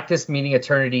just Galactus meeting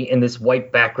Eternity in this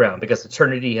white background because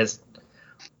Eternity has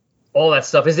all that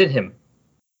stuff is in him.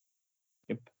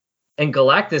 Yep. And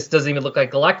Galactus doesn't even look like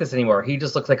Galactus anymore. He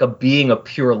just looks like a being of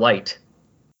pure light.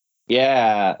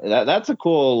 Yeah, that's a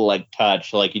cool, like,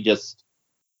 touch. Like, he just,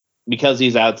 because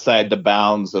he's outside the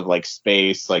bounds of, like,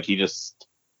 space, like, he just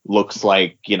looks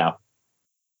like, An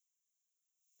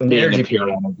energy pure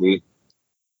energy.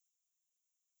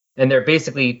 And they're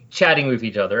basically chatting with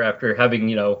each other after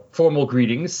having, formal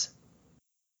greetings.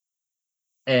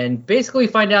 And basically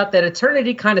find out that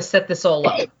Eternity kind of set this all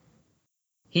up.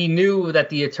 He knew that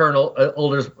the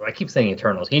Elders, I keep saying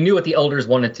Eternals, he knew what the Elders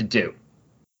wanted to do.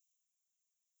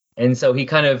 And so he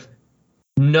kind of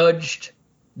nudged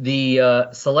the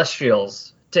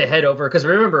Celestials to head over. Because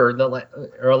remember,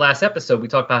 our last episode, we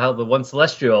talked about how the one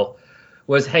Celestial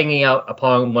was hanging out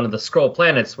upon one of the Skrull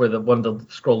planets where one of the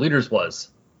Skrull leaders was.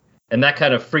 And that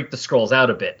kind of freaked the Skrulls out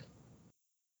a bit.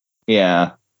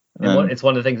 Yeah. And it's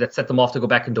one of the things that set them off to go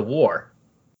back into war.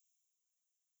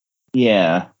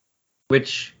 Yeah.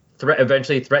 Which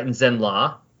eventually threatened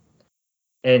Zenla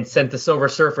and sent the Silver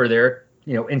Surfer there,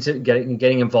 into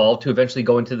getting involved to eventually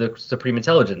go into the Supreme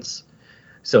Intelligence.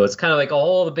 So it's kind of like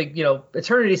all the big,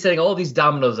 Eternity setting all these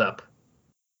dominoes up.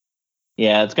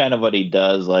 Yeah, it's kind of what he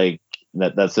does. Like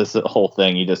that's just the whole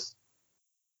thing. He just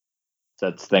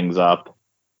sets things up.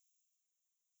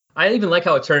 I even like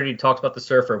how Eternity talks about the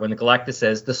Surfer when the Galactus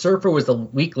says, the Surfer was the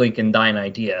weak link in thine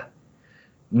idea.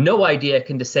 No idea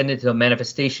can descend into a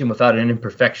manifestation without an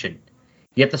imperfection.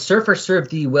 Yet the Surfer served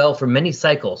thee well for many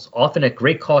cycles, often at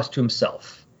great cost to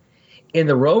himself. In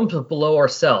the realms below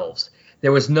ourselves,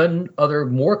 there was none other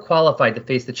more qualified to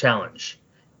face the challenge.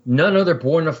 None other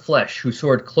born of flesh who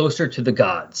soared closer to the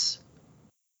gods.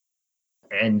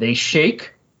 And they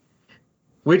shake.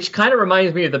 Which kind of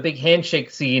reminds me of the big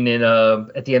handshake scene in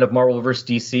at the end of Marvel vs.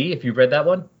 DC, if you've read that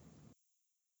one.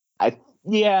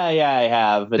 Yeah, I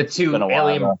have. The two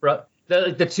alien,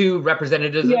 the two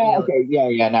representatives. Yeah, okay,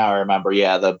 yeah. Now I remember.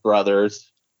 Yeah, the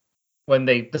brothers. When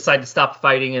they decide to stop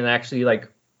fighting and actually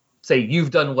say,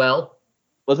 "You've done well."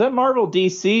 Was that Marvel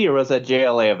DC or was that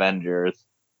JLA Avengers?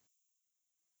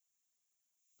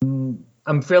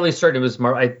 I'm fairly certain it was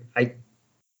Marvel.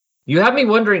 You have me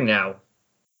wondering now.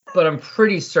 But I'm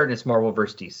pretty certain it's Marvel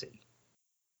vs. DC.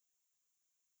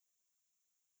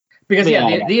 Because,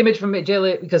 the image from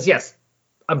JLA... Because, yes,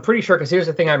 I'm pretty sure, because here's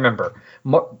the thing I remember.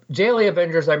 JLA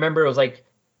Avengers, I remember it was like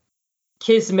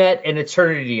Kismet and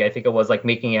Eternity, I think it was, like,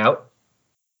 making out.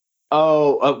 Yeah,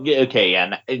 okay,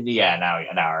 yeah. Now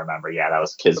I remember. Yeah, that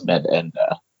was Kismet and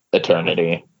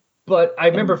Eternity. But I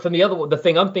remember from the other one, the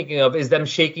thing I'm thinking of is them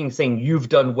shaking, saying, "You've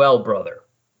done well, brother."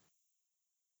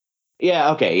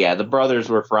 Yeah, okay, yeah. The brothers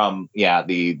were from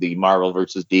the Marvel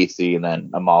versus DC, and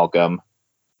then Amalgam.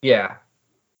 Yeah.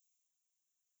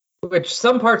 Which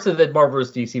some parts of the Marvel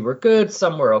vs. DC were good,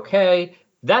 some were okay.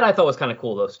 That I thought was kind of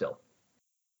cool, though, still.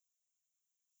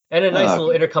 And a nice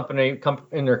little company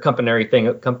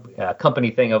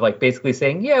thing of like basically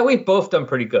saying, yeah, we've both done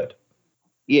pretty good.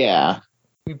 Yeah.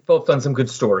 We've both done some good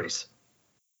stories.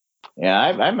 Yeah,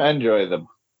 I enjoy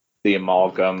the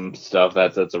Amalgam stuff.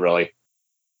 That's a really...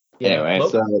 Yeah, anyway,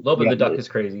 Lobo the Duck is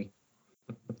crazy.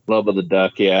 Lobo the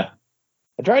Duck, yeah.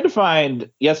 I tried to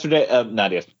find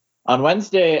on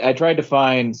Wednesday, I tried to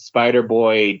find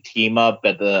Spider-Boy team up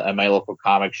at my local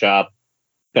comic shop.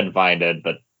 Couldn't find it,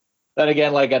 but then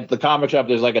again, like at the comic shop,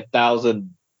 there's like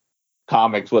 1,000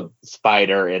 comics with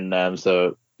Spider in them,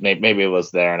 so maybe it was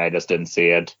there and I just didn't see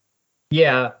it.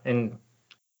 Yeah, and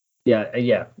yeah.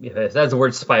 If it has the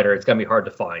word Spider, it's gonna be hard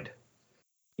to find.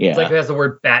 Yeah, it's like if it has the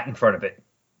word bat in front of it.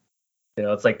 You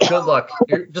know, it's like good luck.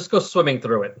 Just go swimming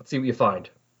through it and see what you find.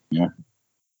 Yeah.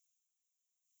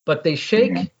 But they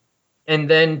shake, and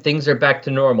then things are back to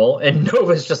normal, and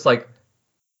Nova's just like,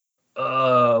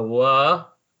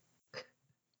 what?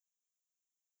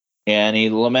 And he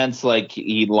laments like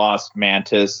he lost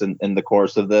Mantis in the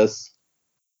course of this.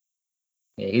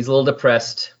 Yeah, he's a little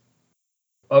depressed.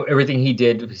 Oh, everything he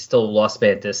did, he still lost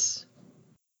Mantis.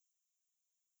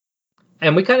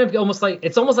 And we kind of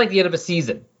it's almost like the end of a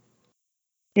season.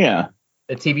 Yeah.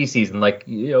 A TV season, like,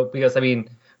 you know, because, I mean,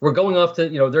 we're going off to,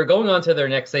 you know, they're going on to their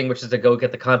next thing, which is to go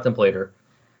get the Contemplator.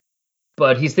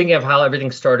 But he's thinking of how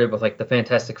everything started with, like, the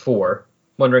Fantastic Four,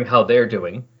 wondering how they're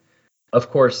doing. Of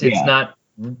course, it's not,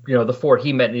 you know, the four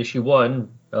he met in issue 1,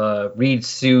 Reed,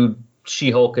 Sue,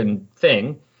 She-Hulk, and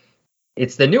Thing.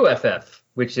 It's the new FF,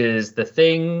 which is the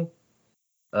Thing,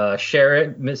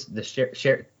 Sharon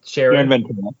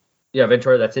Ventura. Yeah,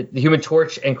 Ventura, that's it. The Human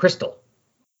Torch and Crystal.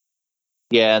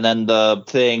 Yeah, and then the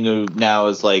Thing who now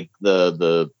is like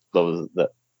the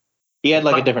he had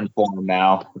like a different form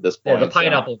now at this point. Yeah,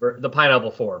 the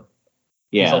pineapple form.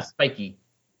 Yeah. He's all spiky.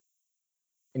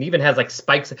 And he even has like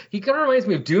spikes. He kind of reminds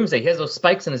me of Doomsday. He has those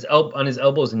spikes on his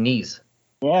elbows and knees.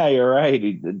 Yeah, you're right.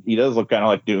 He does look kind of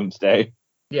like Doomsday.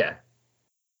 Yeah.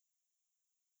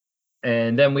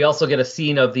 And then we also get a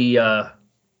scene of the of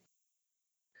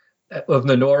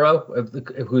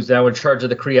Nenora, who's now in charge of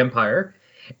the Kree Empire.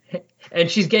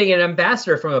 And she's getting an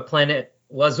ambassador from a planet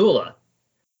Wazula,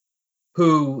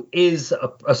 who is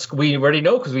we already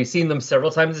know because we've seen them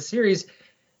several times in the series.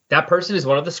 That person is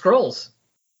one of the Skrulls.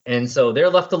 And so they're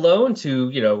left alone to,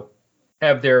 you know,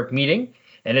 have their meeting.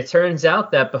 And it turns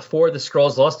out that before the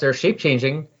Skrulls lost their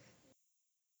shape-changing,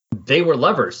 they were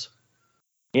lovers.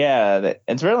 Yeah,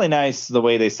 it's really nice the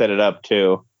way they set it up,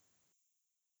 too.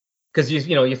 Because,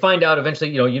 you find out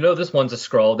eventually, you know this one's a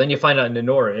Skrull. Then you find out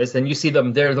Nenora is. Then you see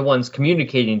them, they're the ones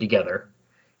communicating together.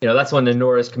 You know, that's when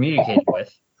Nenora is communicating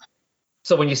with.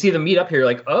 So when you see them meet up here, you're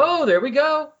like, oh, there we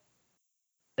go.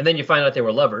 And then you find out they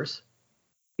were lovers.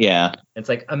 Yeah. It's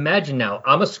like, imagine now,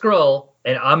 I'm a Skrull,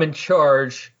 and I'm in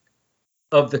charge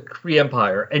of the Kree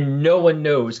Empire, and no one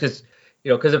knows.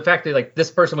 Because in fact, like,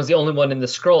 this person was the only one in the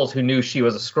Skrulls who knew she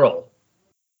was a Skrull.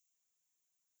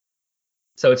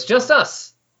 So it's just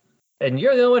us. And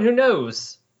you're the only one who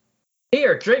knows.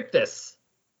 Here, drink this.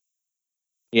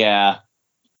 Yeah.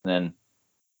 And then...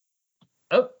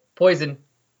 oh, poison.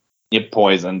 Yeah,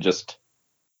 poison, just...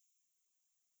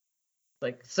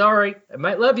 like, sorry, I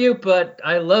might love you, but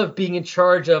I love being in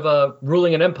charge of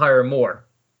ruling an empire more.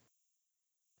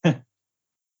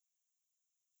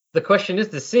 The question is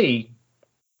to see,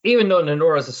 even though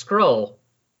Nenora's a Skrull,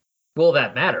 will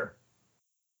that matter?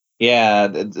 Yeah,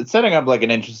 it's setting up like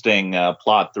an interesting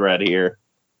plot thread here.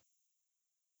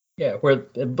 Yeah, where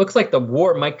it looks like the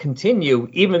war might continue,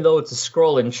 even though it's a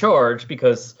Skrull in charge,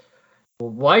 because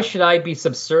why should I be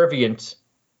subservient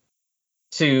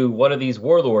to one of these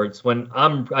warlords when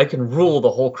I can rule the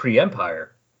whole Kree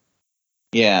Empire?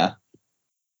 Yeah.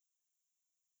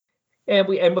 And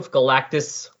we end with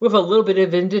Galactus with a little bit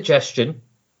of indigestion.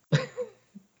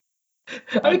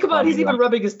 I mean, come on, he's even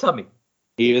rubbing his tummy.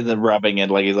 Even rubbing it,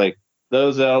 like he's like,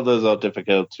 those elders are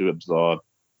difficult to absorb,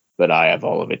 but I have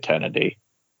all of eternity.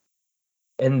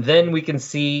 And then we can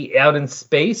see out in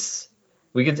space,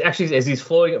 we can actually, as he's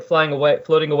floating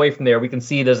away from there, we can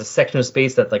see there's a section of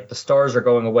space that like the stars are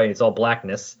going away. It's all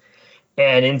blackness.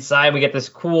 And inside we get this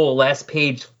cool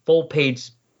full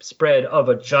page spread of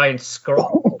a giant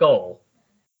skull.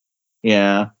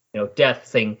 Yeah. Death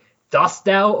saying, "Dost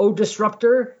thou, O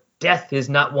disruptor, death is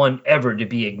not one ever to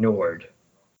be ignored.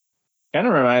 Kind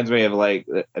of reminds me of, like,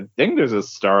 I think there's a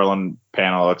Starland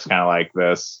panel that looks kind of like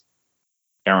this.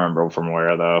 Can't remember from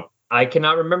where, though. I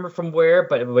cannot remember from where,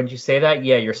 but when you say that,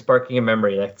 yeah, you're sparking a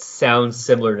memory. That sounds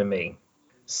similar to me.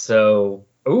 So,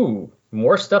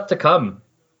 more stuff to come.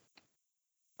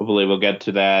 Hopefully we'll get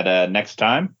to that next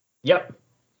time. Yep.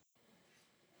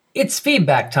 It's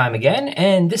feedback time again,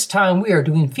 and this time we are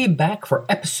doing feedback for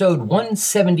episode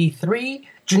 173,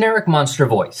 Generic Monster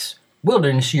Voice,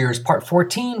 Wilderness Years Part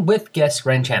 14 with guest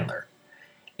Ren Chandler.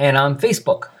 And on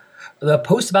Facebook, the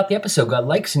post about the episode got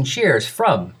likes and shares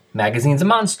from Magazines of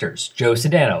Monsters, Joe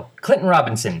Sedano, Clinton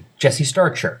Robinson, Jesse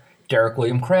Starcher, Derek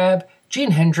William Crabb,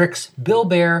 Gene Hendricks, Bill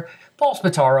Bear, Paul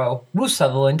Spataro, Ruth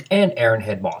Sutherland, and Aaron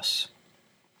Headmoss.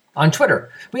 On Twitter,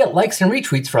 we got likes and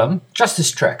retweets from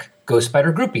Justice Trek, Ghost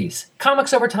Spider Groupies,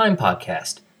 Comics Over Time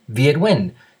Podcast, Viet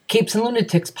Win, Capes and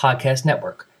Lunatics Podcast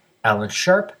Network, Alan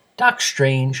Sharp, Doc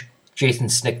Strange, Jason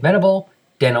Snick Venable,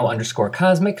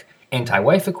 Dano_Cosmic,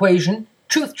 Anti-Wife Equation,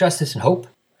 Truth, Justice, and Hope,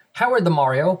 Howard the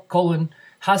Mario,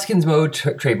 Hoskins Mode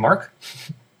trademark,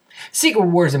 Secret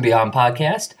Wars and Beyond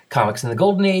Podcast, Comics in the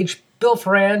Golden Age, Bill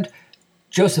Ferrand,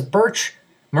 Joseph Birch,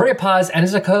 Maria Paz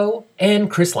Anizuko, and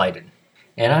Chris Leiden.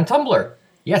 And on Tumblr,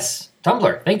 yes,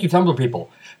 Tumblr, thank you Tumblr people.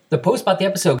 The post about the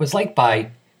episode was liked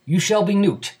by You Shall Be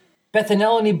Newt,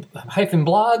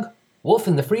 Bethanelany-blog, Wolf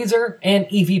in the Freezer, and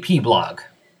EVP blog.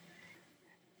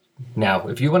 Now,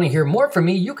 if you want to hear more from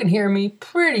me, you can hear me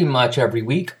pretty much every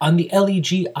week on the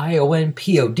LEGION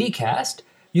PODcast.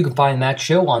 You can find that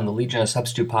show on the Legion of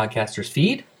Substitute Podcasters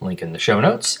feed, link in the show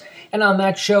notes. And on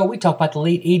that show, we talk about the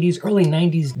late 80s, early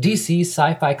 90s DC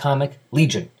sci-fi comic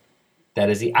Legion. That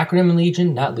is the acronym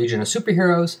Legion, not Legion of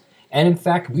Superheroes. And in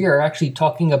fact, we are actually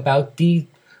talking about the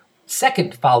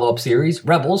second follow-up series,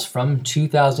 Rebels, from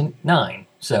 2009.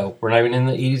 So we're not even in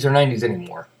the 80s or 90s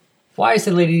anymore. Why I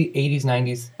said late 80s,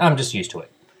 90s, I'm just used to it.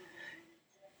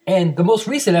 And the most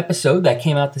recent episode that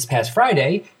came out this past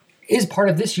Friday is part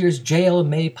of this year's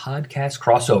JLMA podcast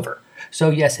crossover. So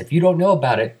yes, if you don't know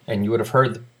about it, and you would have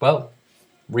heard, well,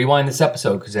 rewind this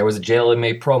episode because there was a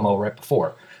JLMA promo right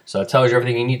before. So it tells you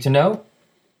everything you need to know.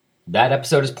 That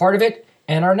episode is part of it,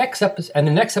 and the next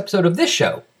episode of this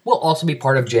show will also be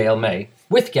part of JLMA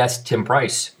with guest Tim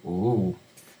Price. Ooh.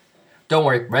 Don't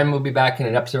worry, Ren will be back in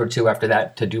an episode or two after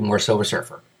that to do more Silver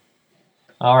Surfer.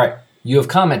 All right, you have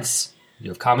comments. You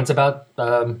have comments about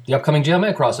the upcoming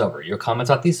JLMA crossover. You have comments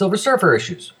about these Silver Surfer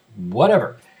issues.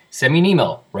 Whatever. Send me an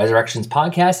email,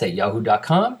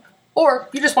 resurrectionspodcast@yahoo.com. Or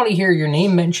if you just want to hear your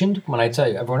name mentioned when I tell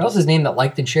you everyone else's name that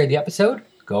liked and shared the episode,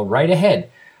 go right ahead.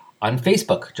 On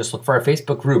Facebook, just look for our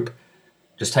Facebook group.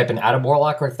 Just type in Adam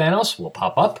Warlock or Thanos, will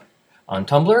pop up. On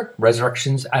Tumblr,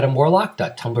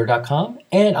 resurrectionsadamwarlock.tumblr.com,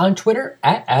 and on Twitter,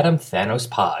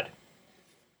 @AdamThanosPod.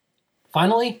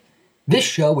 Finally, this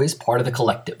show is part of The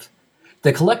Collective.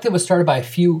 The Collective was started by a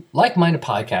few like-minded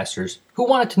podcasters who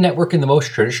wanted to network in the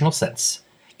most traditional sense.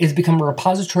 It has become a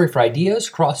repository for ideas,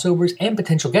 crossovers, and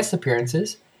potential guest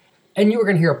appearances, and you are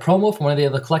going to hear a promo from one of the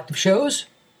other Collective shows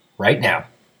right now.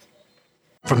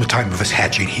 From the time of his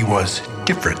hatching, he was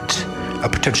different. A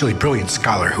potentially brilliant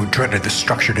scholar who dreaded the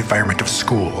structured environment of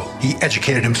school. He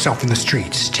educated himself in the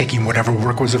streets, taking whatever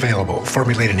work was available,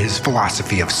 formulating his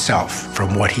philosophy of self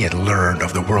from what he had learned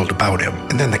of the world about him.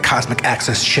 And then the cosmic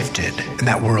axis shifted, and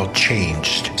that world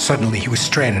changed. Suddenly, he was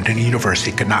stranded in a universe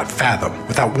he could not fathom.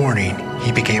 Without warning,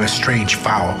 he became a strange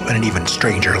fowl in an even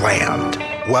stranger land.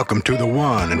 Welcome to the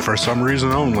one, and for some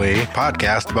reason only,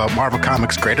 podcast about Marvel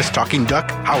Comics' greatest talking duck,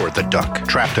 Howard the Duck,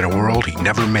 trapped in a world he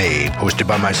never made. Hosted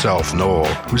by myself, Noel,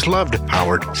 who's loved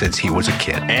Howard since he was a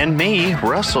kid. And me,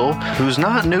 Russell, who's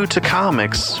not new to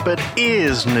comics, but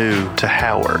is new to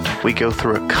Howard. We go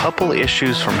through a couple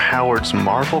issues from Howard's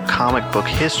Marvel comic book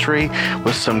history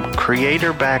with some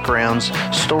creator backgrounds,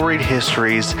 storied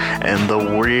histories, and the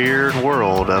weird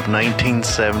world of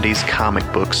 1970s comic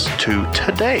books to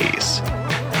today's.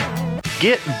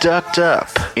 Get ducked up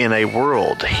in a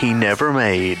world he never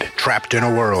made. Trapped in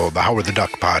a World, the Howard the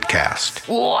Duck podcast.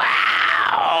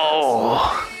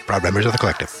 Wow! Proud members of the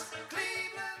Collective.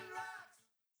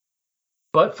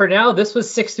 But for now, this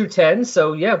was 6 through 10,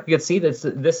 so yeah, we can see this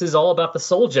is all about the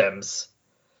Soul Gems.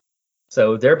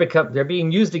 So they're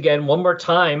being used again one more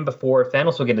time before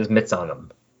Thanos will get his mitts on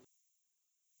them.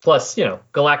 Plus,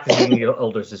 Galactus being the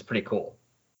elders is pretty cool.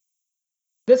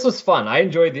 This was fun. I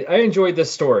enjoyed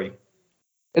this story.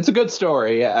 It's a good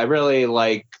story. I really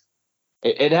like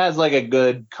it. Has like a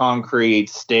good concrete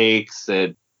stakes.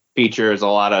 It features a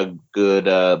lot of good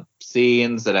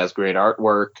scenes. It has great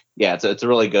artwork. Yeah, it's a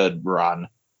really good run.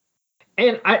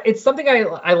 And it's something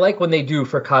I like when they do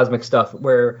for cosmic stuff,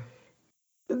 where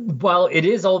while it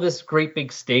is all this great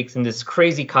big stakes and this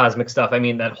crazy cosmic stuff, I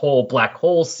mean, that whole black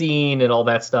hole scene and all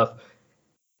that stuff,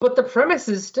 but the premise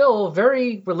is still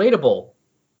very relatable.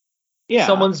 Yeah.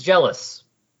 Someone's jealous.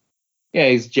 Yeah,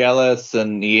 he's jealous,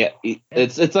 and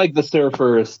it's like the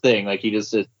surfer's thing. Like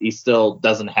he still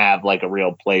doesn't have like a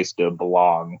real place to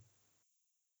belong.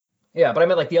 Yeah, but I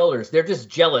meant like the elders. They're just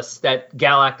jealous that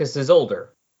Galactus is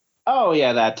older. Oh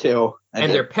yeah, that too.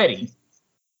 And they're petty.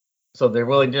 So they're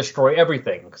willing to destroy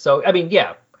everything. So, I mean,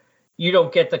 yeah, you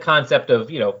don't get the concept of,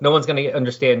 no one's going to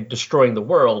understand destroying the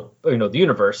world, the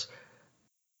universe.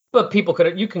 But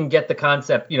you can get the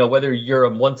concept, whether you're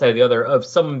on one side or the other, of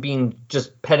someone being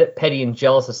just petty and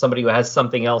jealous of somebody who has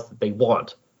something else that they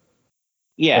want.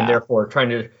 Yeah. And therefore trying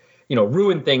to,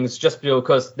 ruin things just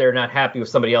because they're not happy with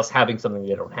somebody else having something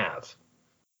they don't have.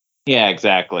 Yeah,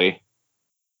 exactly.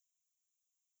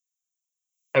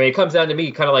 I mean, it comes down to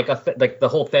me kind of like the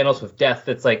whole Thanos with death.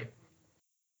 It's like,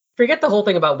 forget the whole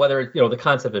thing about whether, the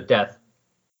concept of death.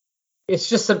 It's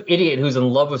just some idiot who's in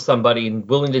love with somebody and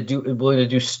willing to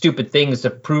do stupid things to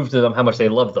prove to them how much they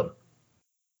love them.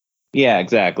 Yeah,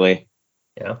 exactly.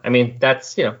 I mean,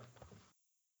 that's,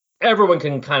 everyone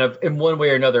can kind of, in one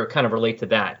way or another, kind of relate to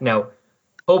that. Now,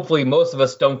 hopefully most of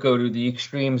us don't go to the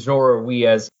extremes, nor are we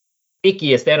as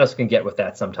icky as Thanos can get with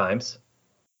that sometimes.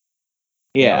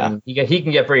 Yeah. He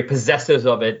can get very possessive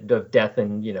of death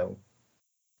and,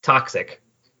 toxic.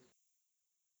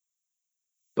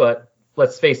 But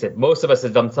let's face it, most of us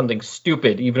have done something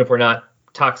stupid, even if we're not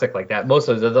toxic like that. Most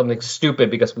of us have done something stupid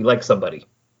because we like somebody.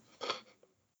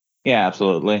 Yeah,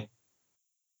 absolutely.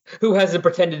 Who hasn't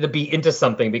pretended to be into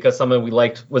something because someone we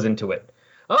liked was into it?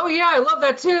 Oh, yeah, I love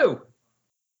that too.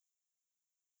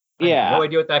 Yeah. I have no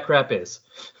idea what that crap is.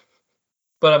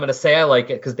 But I'm going to say I like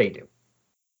it because they do.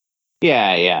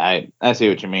 Yeah, I see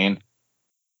what you mean.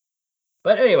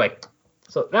 But anyway,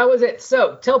 so that was it.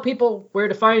 So tell people where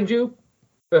to find you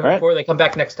before they come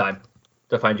back next time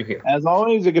to find you here. As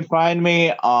always, you can find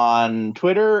me on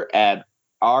Twitter at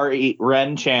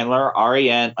Ren Chandler,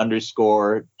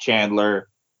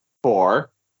 REN_Chandler4.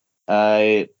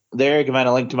 There you can find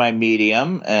a link to my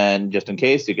Medium, and just in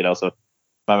case, you can also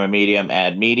find my Medium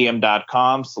at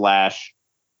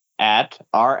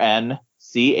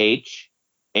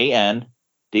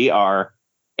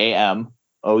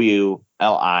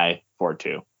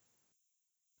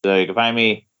So you can find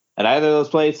me at either of those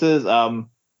places.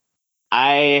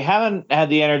 I haven't had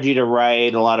the energy to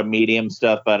write a lot of Medium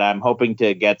stuff, but I'm hoping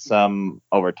to get some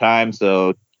over time,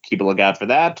 so keep a lookout for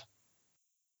that.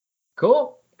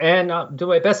 Cool. And I'll do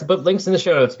my best to put links in the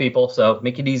show notes, people, so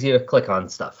make it easy to click on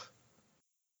stuff.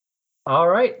 All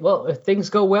right. Well, if things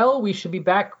go well, we should be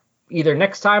back either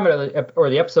next time or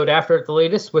the episode after at the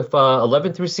latest with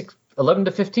 11 to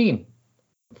 15.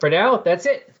 For now, that's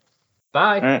it.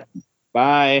 Bye. All right.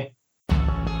 Bye.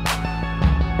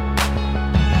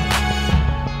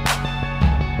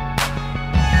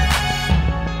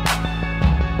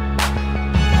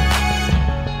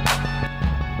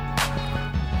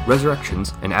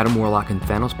 Resurrections, an Adam Warlock and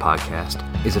Thanos podcast,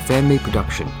 is a fan-made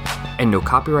production, and no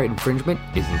copyright infringement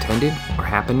is intended or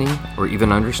happening or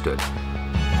even understood.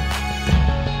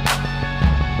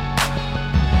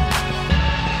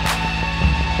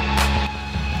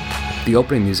 The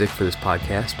opening music for this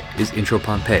podcast is Intro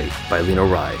Pompeii by Lino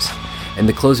Rise, and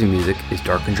the closing music is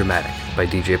Dark and Dramatic by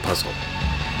DJ Puzzle.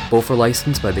 Both are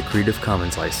licensed by the Creative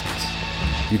Commons license.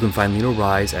 You can find Lino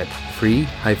Rise at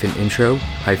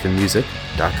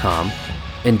free-intro-music.com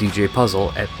and DJ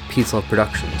Puzzle at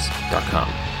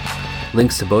peaceloveproductions.com.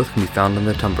 Links to both can be found on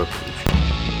the Tumblr page.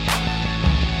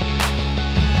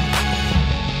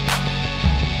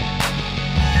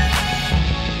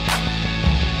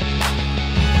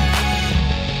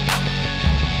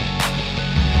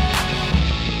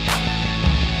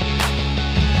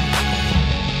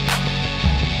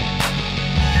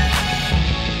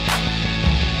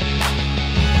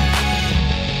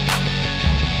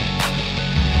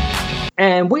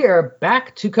 And we are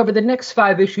back to cover the next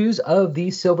 5 issues of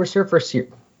the Silver Surfer series.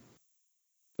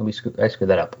 I screwed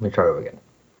that up. Let me try it over again.